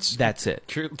endurance. That's it.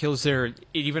 Kills their. It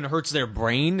even hurts their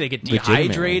brain. They get Legitimately.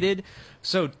 dehydrated.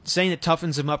 So saying it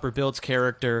toughens them up or builds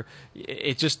character,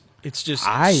 it's just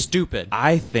stupid.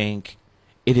 I think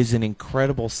it is an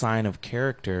incredible sign of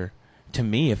character to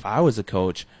me, if I was a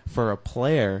coach, for a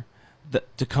player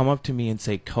to come up to me and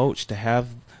say, "Coach," to have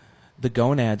the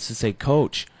gonads to say,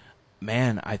 "Coach,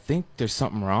 man, I think there's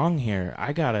something wrong here.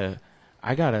 I gotta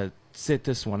sit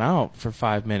this one out for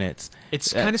 5 minutes."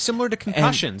 It's kind of similar to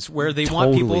concussions, where they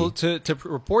want people to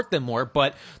report them more,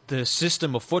 but the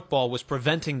system of football was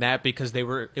preventing that because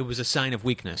it was a sign of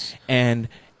weakness. And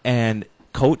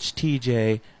Coach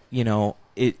TJ,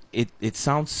 it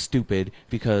sounds stupid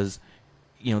because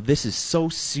this is so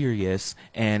serious,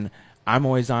 and I'm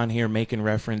always on here making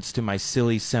reference to my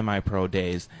silly semi-pro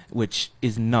days, which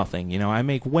is nothing. I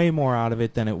make way more out of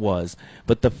it than it was.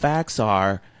 But the facts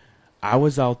are, I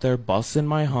was out there busting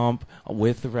my hump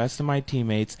with the rest of my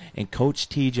teammates, and Coach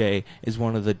TJ is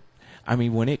one of the,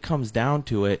 when it comes down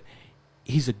to it,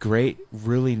 he's a great,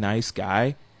 really nice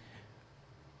guy.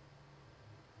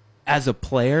 As a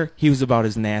player, he was about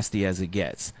as nasty as it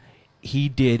gets. He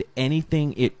did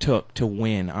anything it took to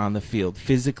win on the field,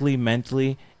 physically,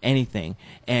 mentally, anything.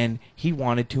 And he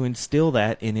wanted to instill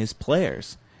that in his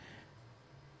players.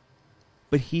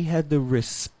 But he had the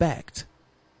respect.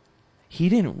 He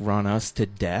didn't run us to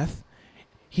death.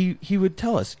 He would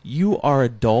tell us, "You are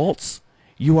adults.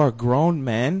 You are grown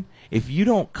men. If you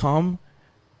don't come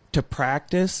to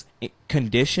practice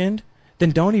conditioned,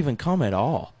 then don't even come at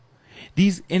all."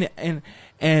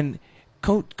 And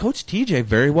Coach TJ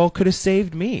very well could have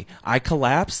saved me. I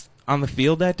collapsed on the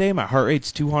field that day. My heart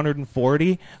rate's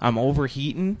 240. I'm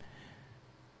overheating.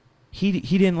 He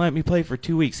didn't let me play for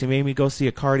 2 weeks. He made me go see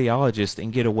a cardiologist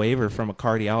and get a waiver from a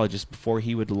cardiologist before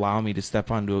he would allow me to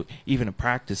step onto even a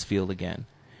practice field again.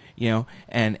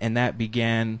 And that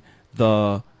began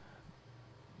the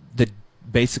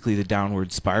basically the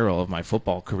downward spiral of my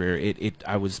football career.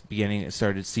 I was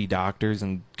started to see doctors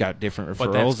and got different referrals.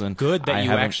 But that's and good that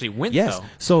you actually went, yes. though.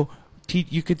 So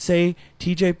you could say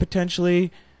TJ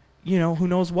potentially, who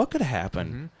knows what could have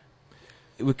happened.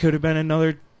 Mm-hmm. It could have been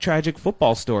another tragic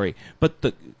football story.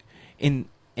 But in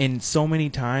so many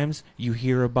times you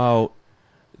hear about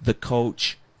the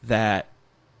coach that,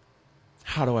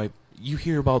 you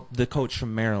hear about the coach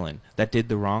from Maryland that did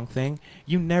the wrong thing.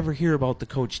 You never hear about the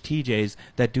Coach TJs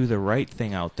that do the right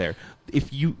thing out there.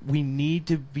 We need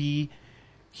to be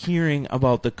hearing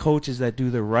about the coaches that do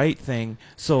the right thing,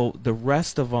 so the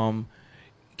rest of them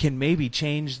can maybe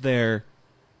change their.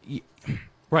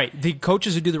 Right, the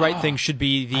coaches who do the right thing should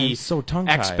be the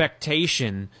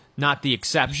expectation, not the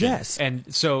exception. Yes,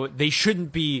 and so they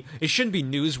shouldn't be. It shouldn't be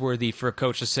newsworthy for a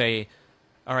coach to say,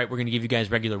 "All right, we're going to give you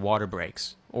guys regular water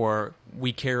breaks," or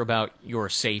 "We care about your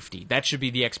safety." That should be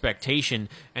the expectation,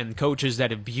 and coaches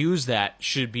that abuse that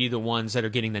should be the ones that are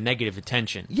getting the negative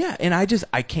attention. Yeah, and I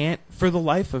can't for the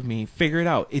life of me figure it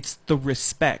out. It's the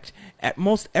respect. At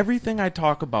most everything I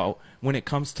talk about when it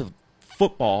comes to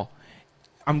football,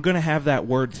 I'm going to have that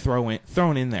word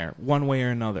thrown in there one way or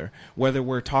another. Whether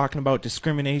we're talking about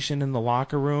discrimination in the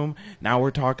locker room, now we're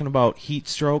talking about heat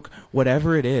stroke,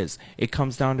 whatever it is, it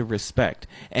comes down to respect.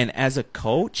 And as a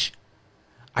coach,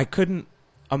 I couldn't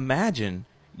imagine,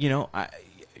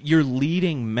 you're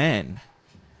leading men.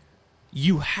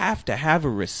 You have to have a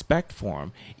respect for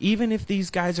them. Even if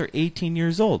these guys are 18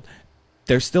 years old,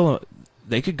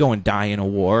 they could go and die in a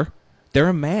war. They're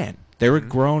a man. They're a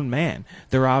grown man.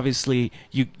 They're obviously,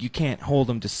 you can't hold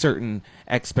them to certain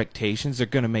expectations. They're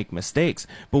going to make mistakes.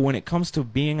 But when it comes to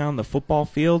being on the football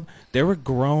field, they're a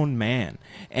grown man.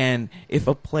 And if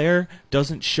a player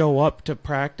doesn't show up to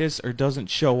practice or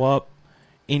doesn't show up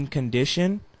in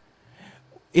condition,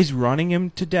 is running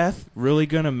him to death really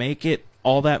going to make it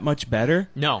all that much better?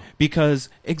 No. Because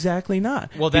exactly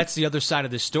not. Well, that's the other side of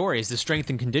the story, is the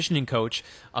strength and conditioning coach.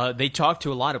 They talked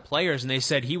to a lot of players, and they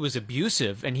said he was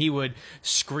abusive, and he would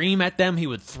scream at them, he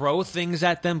would throw things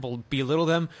at them, belittle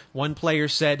them. One player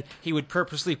said he would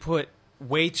purposely put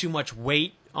way too much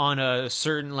weight on a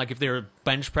certain, like if they were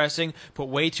bench pressing, put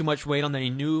way too much weight on that he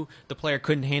knew the player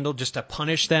couldn't handle, just to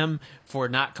punish them for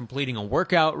not completing a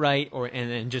workout right,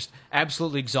 and just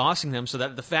absolutely exhausting them. So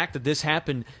that the fact that this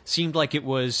happened seemed like it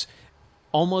was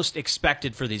almost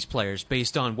expected for these players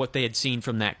based on what they had seen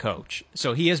from that coach.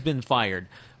 So he has been fired.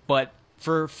 But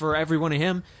for every one of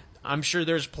him, I'm sure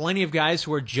there's plenty of guys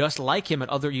who are just like him at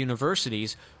other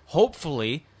universities.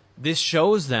 Hopefully this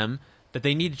shows them that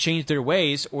they need to change their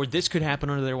ways, or this could happen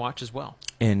under their watch as well.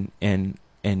 And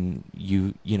and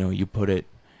you put it,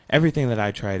 everything that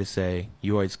I try to say,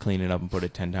 you always clean it up and put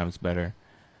it 10 times better.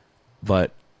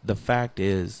 But the fact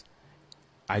is,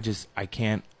 I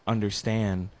can't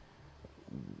understand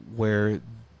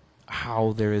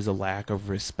how there is a lack of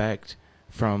respect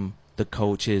from the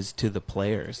coaches to the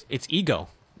players. It's ego.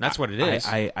 That's what it is.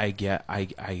 I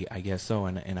guess so,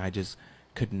 and I just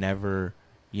could never,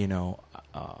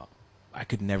 I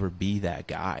could never be that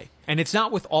guy. And it's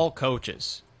not with all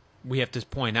coaches. We have to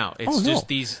point out it's just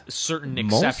these certain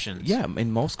exceptions.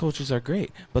 And most coaches are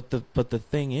great, but the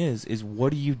thing is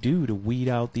what do you do to weed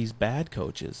out these bad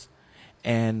coaches?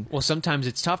 And well, sometimes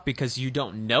it's tough because you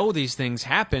don't know these things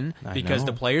happen because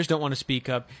the players don't want to speak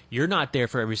up. You're not there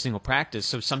for every single practice,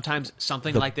 so sometimes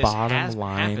something like this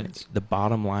happens. The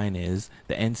bottom line is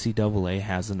the NCAA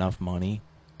has enough money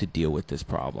to deal with this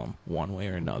problem one way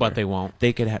or another. But they won't.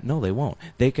 They won't.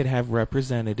 They could have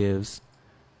representatives.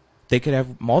 They could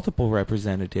have multiple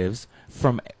representatives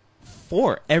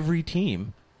for every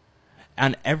team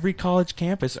on every college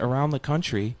campus around the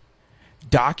country,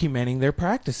 documenting their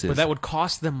practices. But that would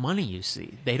cost them money, you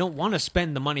see. They don't want to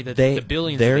spend the money that the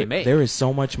billions that they make. There is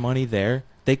so much money there.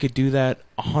 They could do that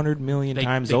 100 million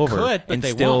times over, but and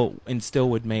they still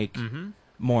would make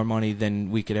more money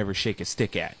than we could ever shake a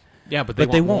stick at. Yeah, but they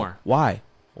want more. Why?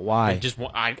 They just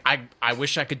want, I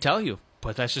wish I could tell you,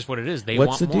 but that's just what it is.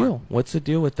 What's the deal? What's the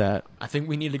deal with that? I think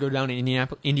we need to go down to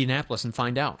Indianapolis and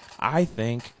find out. I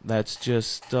think that's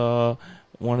just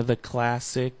one of the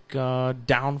classic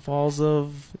downfalls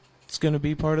of. It's going to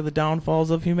be part of the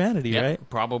downfalls of humanity, right?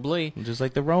 Probably. Just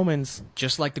like the Romans.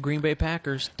 Just like the Green Bay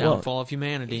Packers. Downfall of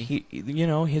humanity.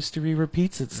 History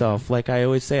repeats itself. Like I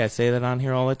always say. I say that on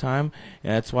here all the time.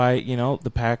 And that's why,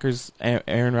 the Packers,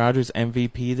 Aaron Rodgers,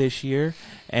 MVP this year.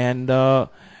 And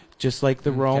just like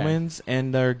the Romans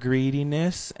and their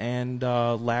greediness and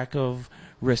lack of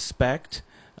respect,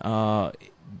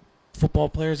 football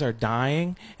players are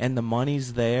dying and the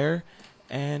money's there.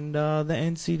 And the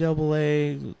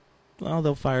NCAA... Well,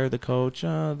 they'll fire the coach.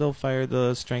 They'll fire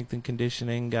the strength and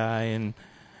conditioning guy, and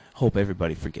hope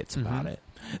everybody forgets about it.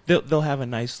 They'll have a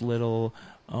nice little.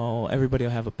 Everybody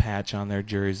will have a patch on their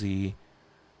jersey,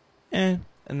 and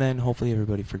then hopefully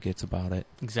everybody forgets about it.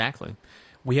 Exactly.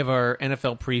 We have our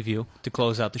NFL preview to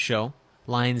close out the show.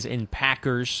 Lions and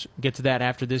Packers. Get to that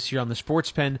after this year on the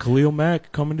SportsPen. Khalil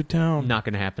Mack coming to town. Not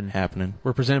going to happen. Happening.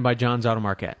 We're presented by John's Auto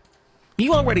Marquette.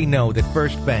 You already know that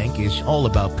First Bank is all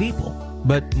about people.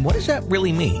 But what does that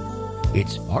really mean?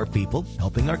 It's our people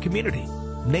helping our community.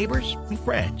 Neighbors and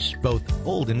friends, both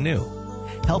old and new.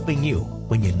 Helping you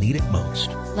when you need it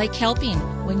most. Like helping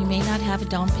when you may not have a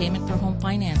down payment for home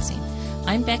financing.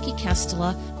 I'm Becky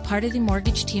Kestela, part of the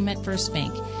mortgage team at First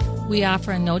Bank. We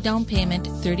offer a no down payment,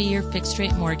 30-year fixed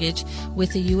rate mortgage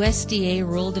with a USDA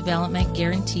Rural Development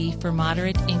Guarantee for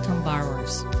moderate income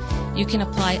borrowers. You can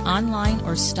apply online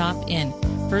or stop in.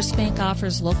 First Bank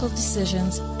offers local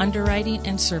decisions, underwriting,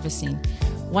 and servicing.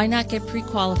 Why not get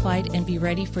pre-qualified and be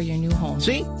ready for your new home?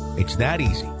 See? It's that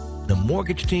easy. The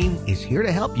mortgage team is here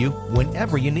to help you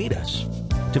whenever you need us.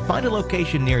 To find a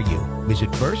location near you,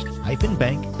 visit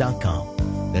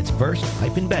first-bank.com. That's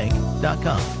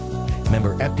first-bank.com.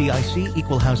 Member FDIC,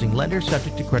 Equal Housing Lender,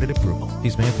 subject to credit approval.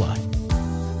 These may apply.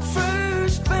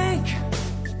 First Bank,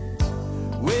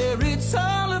 where it's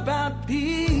all about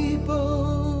people.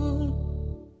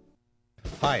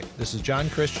 Hi, this is John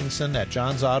Christensen at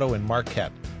John's Auto in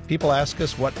Marquette. People ask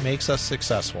us what makes us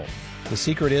successful. The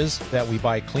secret is that we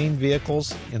buy clean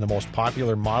vehicles in the most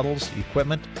popular models,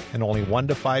 equipment, and only 1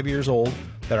 to 5 years old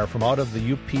that are from out of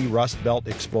the UP Rust Belt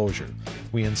exposure.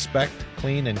 We inspect,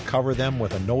 clean, and cover them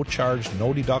with a no-charge,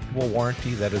 no-deductible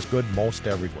warranty that is good most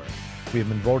everywhere. We have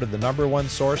been voted the #1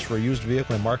 source for a used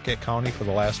vehicle in Marquette County for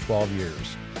the last 12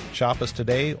 years. Shop us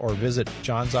today or visit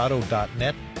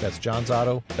johnsauto.net. That's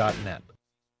johnsauto.net.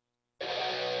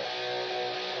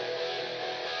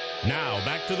 Now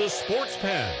back to the Sports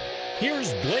Pen.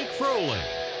 Here's Blake Froling.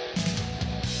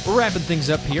 We're wrapping things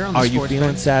up here on the Are Sports you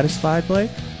feeling Pen. satisfied,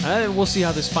 Blake? We'll see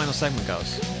how this final segment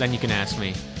goes. Then you can ask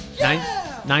me.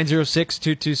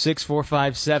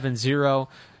 906-226-4570.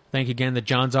 Thank you again to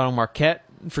John's Auto Marquette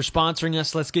for sponsoring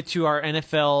us. Let's get to our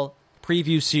NFL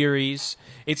preview series.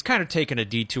 It's kind of taken a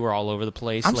detour all over the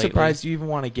place I'm lately. surprised you even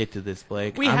want to get to this,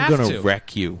 Blake. I'm going to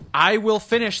wreck you. I will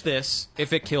finish this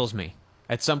if it kills me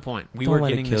at some point. Don't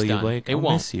let it kill you, Blake. It I'll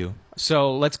won't. miss you.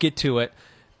 So let's get to it.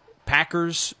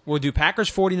 We'll do Packers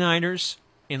 49ers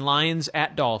and Lions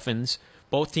at Dolphins.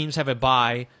 Both teams have a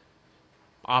bye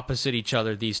opposite each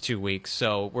other these 2 weeks.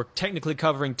 So we're technically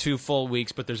covering 2 full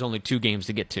weeks, but there's only 2 games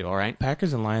to get to, all right?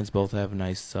 Packers and Lions both have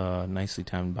nicely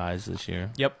timed buys this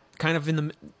year. Yep. Kind of in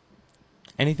the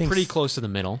Anything pretty close to the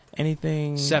middle.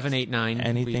 Anything 7, 8, 9.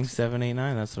 Anything 7, 8,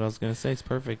 9. That's what I was going to say. It's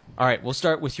perfect. All right, we'll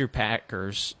start with your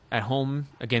Packers at home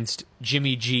against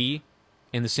Jimmy G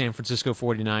and the San Francisco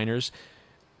 49ers.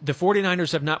 The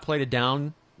 49ers have not played it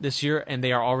down this year, and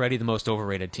they are already the most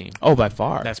overrated team. Oh, by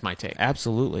far. That's my take.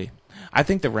 Absolutely. I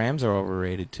think the Rams are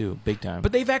overrated, too, big time.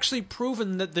 But they've actually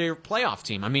proven that they're a playoff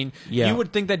team. I mean, Yeah. you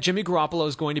would think that Jimmy Garoppolo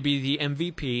is going to be the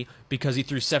MVP because he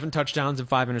threw 7 touchdowns and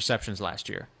 5 interceptions last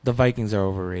year. The Vikings are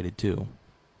overrated, too.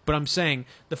 But I'm saying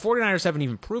the 49ers haven't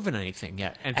even proven anything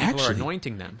yet, and people are Actually,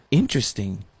 anointing them.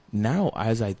 Interesting. Now,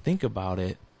 as I think about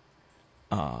it,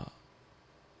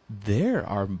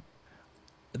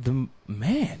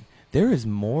 there is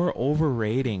more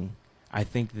overrating, I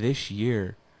think, this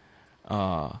year.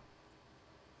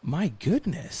 My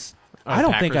goodness. I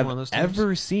don't think Packers one of I've those teams?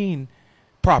 ever seen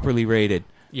properly rated.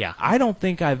 Yeah. I don't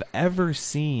think I've ever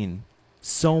seen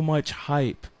so much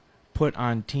hype put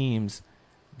on teams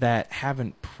that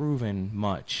haven't proven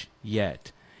much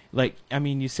yet. Like, I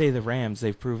mean, you say the Rams,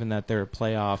 they've proven that they're a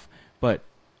playoff, but,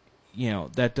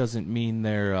 that doesn't mean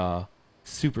they're a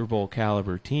Super Bowl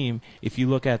caliber team. If you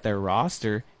look at their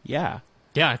roster, yeah.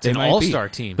 Yeah, it's they an might all-star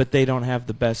be, team. But they don't have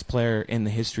the best player in the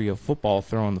history of football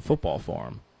throwing the football for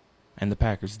them. And the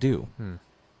Packers do.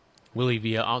 Will he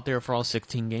be out there for all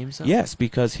 16 games, though? Yes,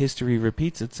 because history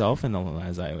repeats itself, and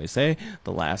as I always say,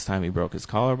 the last time he broke his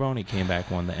collarbone, he came back,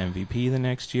 won the MVP the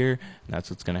next year, and that's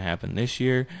what's going to happen this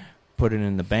year. Put it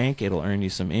in the bank, it'll earn you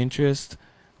some interest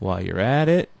while you're at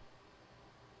it.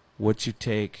 What's your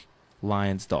take,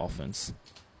 Lions-Dolphins?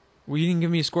 Well, you didn't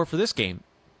give me a score for this game.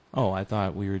 Oh, I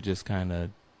thought we were just kind of,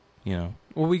 Well,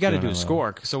 we got to doing do a a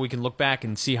score so we can look back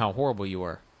and see how horrible you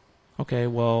were. Okay,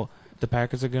 well, the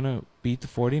Packers are going to beat the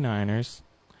 49ers,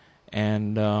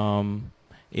 and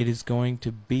it is going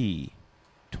to be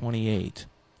 28-20.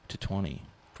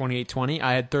 28-20.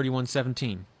 I had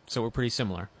 31-17, so we're pretty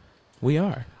similar. We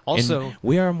are. Also, and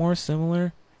we are more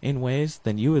similar in ways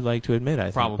than you would like to admit, I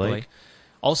think, probably. Blake.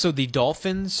 Also, the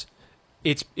Dolphins,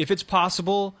 if it's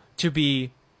possible to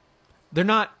be, they're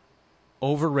not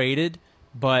overrated,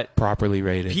 but Properly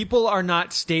rated. people are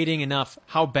not stating enough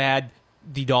how bad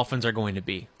the Dolphins are going to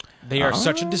be. They are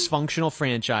such a dysfunctional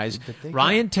franchise.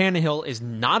 Ryan Tannehill is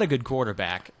not a good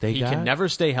quarterback. He can never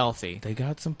stay healthy. They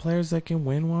got some players that can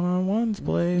win one-on-ones,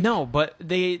 Blake. No, but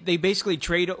they basically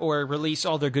trade or release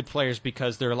all their good players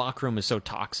because their locker room is so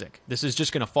toxic. This is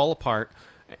just going to fall apart,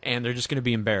 and they're just going to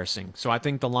be embarrassing. So I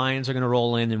think the Lions are going to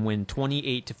roll in and win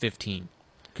 28-15.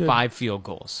 Good. 5 field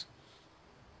goals.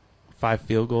 5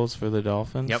 field goals for the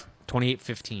Dolphins? Yep,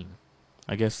 28-15.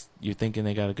 I guess you're thinking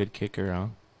they got a good kicker, huh?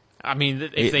 I mean,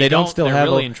 if they don't still they're have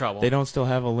really in trouble. They don't still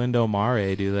have a Lindo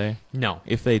Mare, do they? No.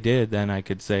 If they did, then I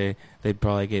could say they'd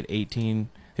probably get 18.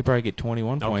 They'd probably get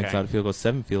 21 points Okay. out of field goals,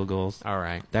 7 field goals. All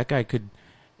right. That guy could.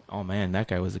 Oh man, that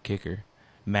guy was a kicker.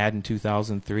 Madden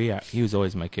 2003, he was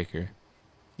always my kicker.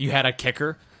 You had a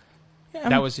kicker? Yeah,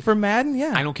 That was for Madden,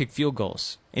 yeah. I don't kick field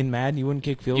goals. In Madden, you wouldn't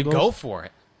kick field You goals. go for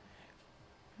it.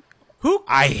 Who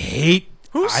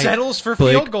Who settles for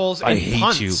Blake, field goals and I hate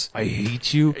punts? you. I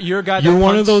hate you. You're a guy that You're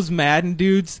one of punts- those Madden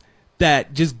dudes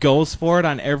that just goes for it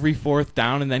on every 4th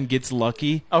down and then gets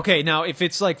lucky. Okay, now if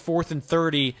it's like 4th and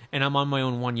 30 and I'm on my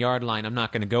own 1-yard line, I'm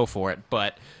not going to go for it.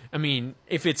 But I mean,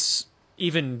 if it's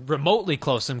even remotely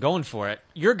close, I'm going for it.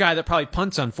 You're a guy that probably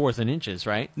punts on 4th and inches,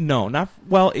 right? No, not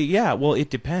well. Yeah, well, it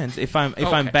depends. If I'm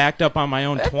Okay. backed up on my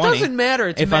own That 20, doesn't matter.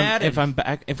 It's if Madden.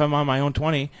 if I'm on my own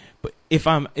 20, but if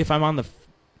I'm on the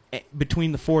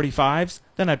between the 45s,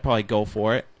 then I'd probably go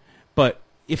for it. But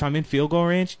if I'm in field goal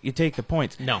range, you take the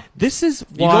points. No. This is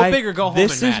You why. go big or go home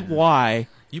This in is Madden. why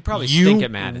You probably stink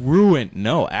at Madden. ruin.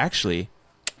 No, actually,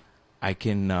 I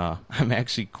can. I'm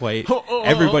actually quite.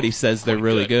 Everybody says they're quite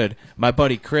really good. good. My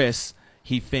buddy Chris,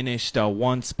 he finished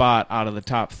 1 spot out of the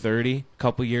top 30 a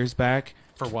couple years back.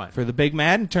 For what? For the big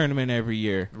Madden tournament every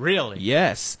year. Really?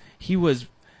 Yes. He was,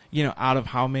 out of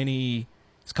how many,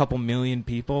 a couple million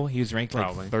people, he was ranked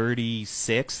Probably. like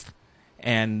 36th.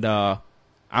 And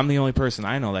I'm the only person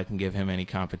I know that can give him any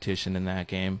competition in that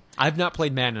game. I've not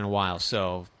played Madden in a while,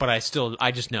 but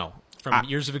I just know from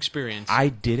years of experience. I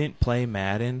didn't play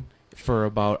Madden for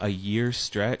about a year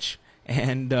stretch,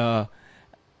 and I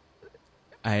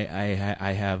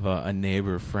have a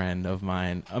neighbor friend of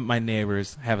mine. My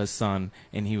neighbors have a son,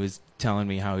 and he was telling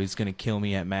me how he's going to kill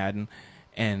me at Madden,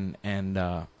 and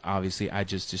obviously I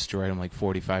just destroyed him like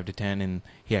 45-10, and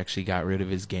he actually got rid of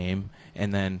his game,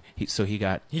 and then he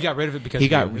got rid of it because he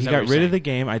of got you. Is he that got what you're rid of saying? the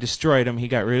game. I destroyed him. He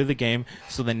got rid of the game.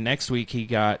 So then next week he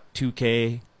got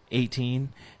 2K18,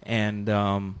 and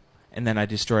And then I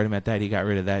destroyed him at that. He got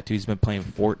rid of that too. He's been playing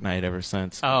Fortnite ever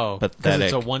since. Oh, because pathetic.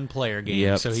 it's a one-player game,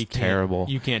 Yep, so he it's can't, terrible.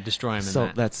 You can't destroy him in So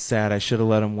that. that's sad. I should have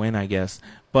let him win, I guess.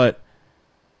 But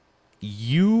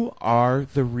you are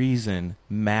the reason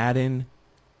Madden.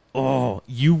 Oh,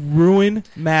 you ruin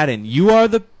Madden. You are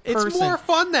the person. It's more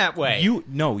fun that way. You.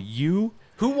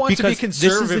 Who wants to be because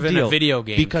conservative this is the in a deal. video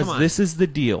game? Because Come on. this is the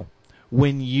deal.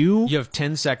 When you have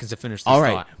 10 seconds to finish this all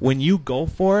right, thought. when you go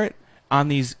for it on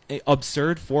these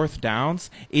absurd fourth downs,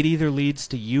 it either leads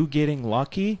to you getting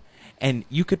lucky, and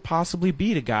you could possibly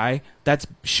beat a guy that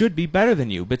should be better than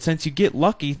you. But since you get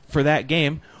lucky for that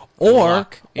game,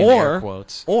 Luck, in air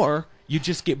quotes. or you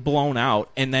just get blown out,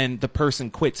 and then the person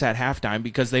quits at halftime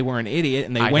because they were an idiot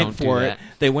and they I went don't do for it. that.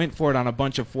 They went for it on a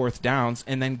bunch of fourth downs,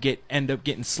 and then end up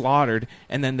getting slaughtered,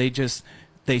 and then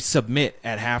they submit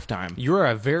at halftime. You're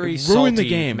a very Ruin salty the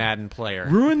game. Madden player.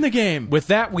 Ruin the game. With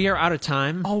that, we are out of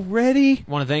time. Already?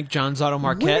 I want to thank John's Auto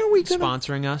Marquette When are we gonna-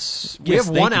 sponsoring us. Yes, We have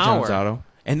thank 1 you, hour. John's Auto.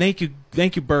 And thank you,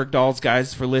 Bergdahls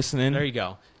guys, for listening. There you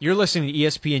go. You're listening to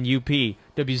ESPN UP,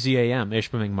 WZAM,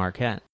 Ishpeming Marquette.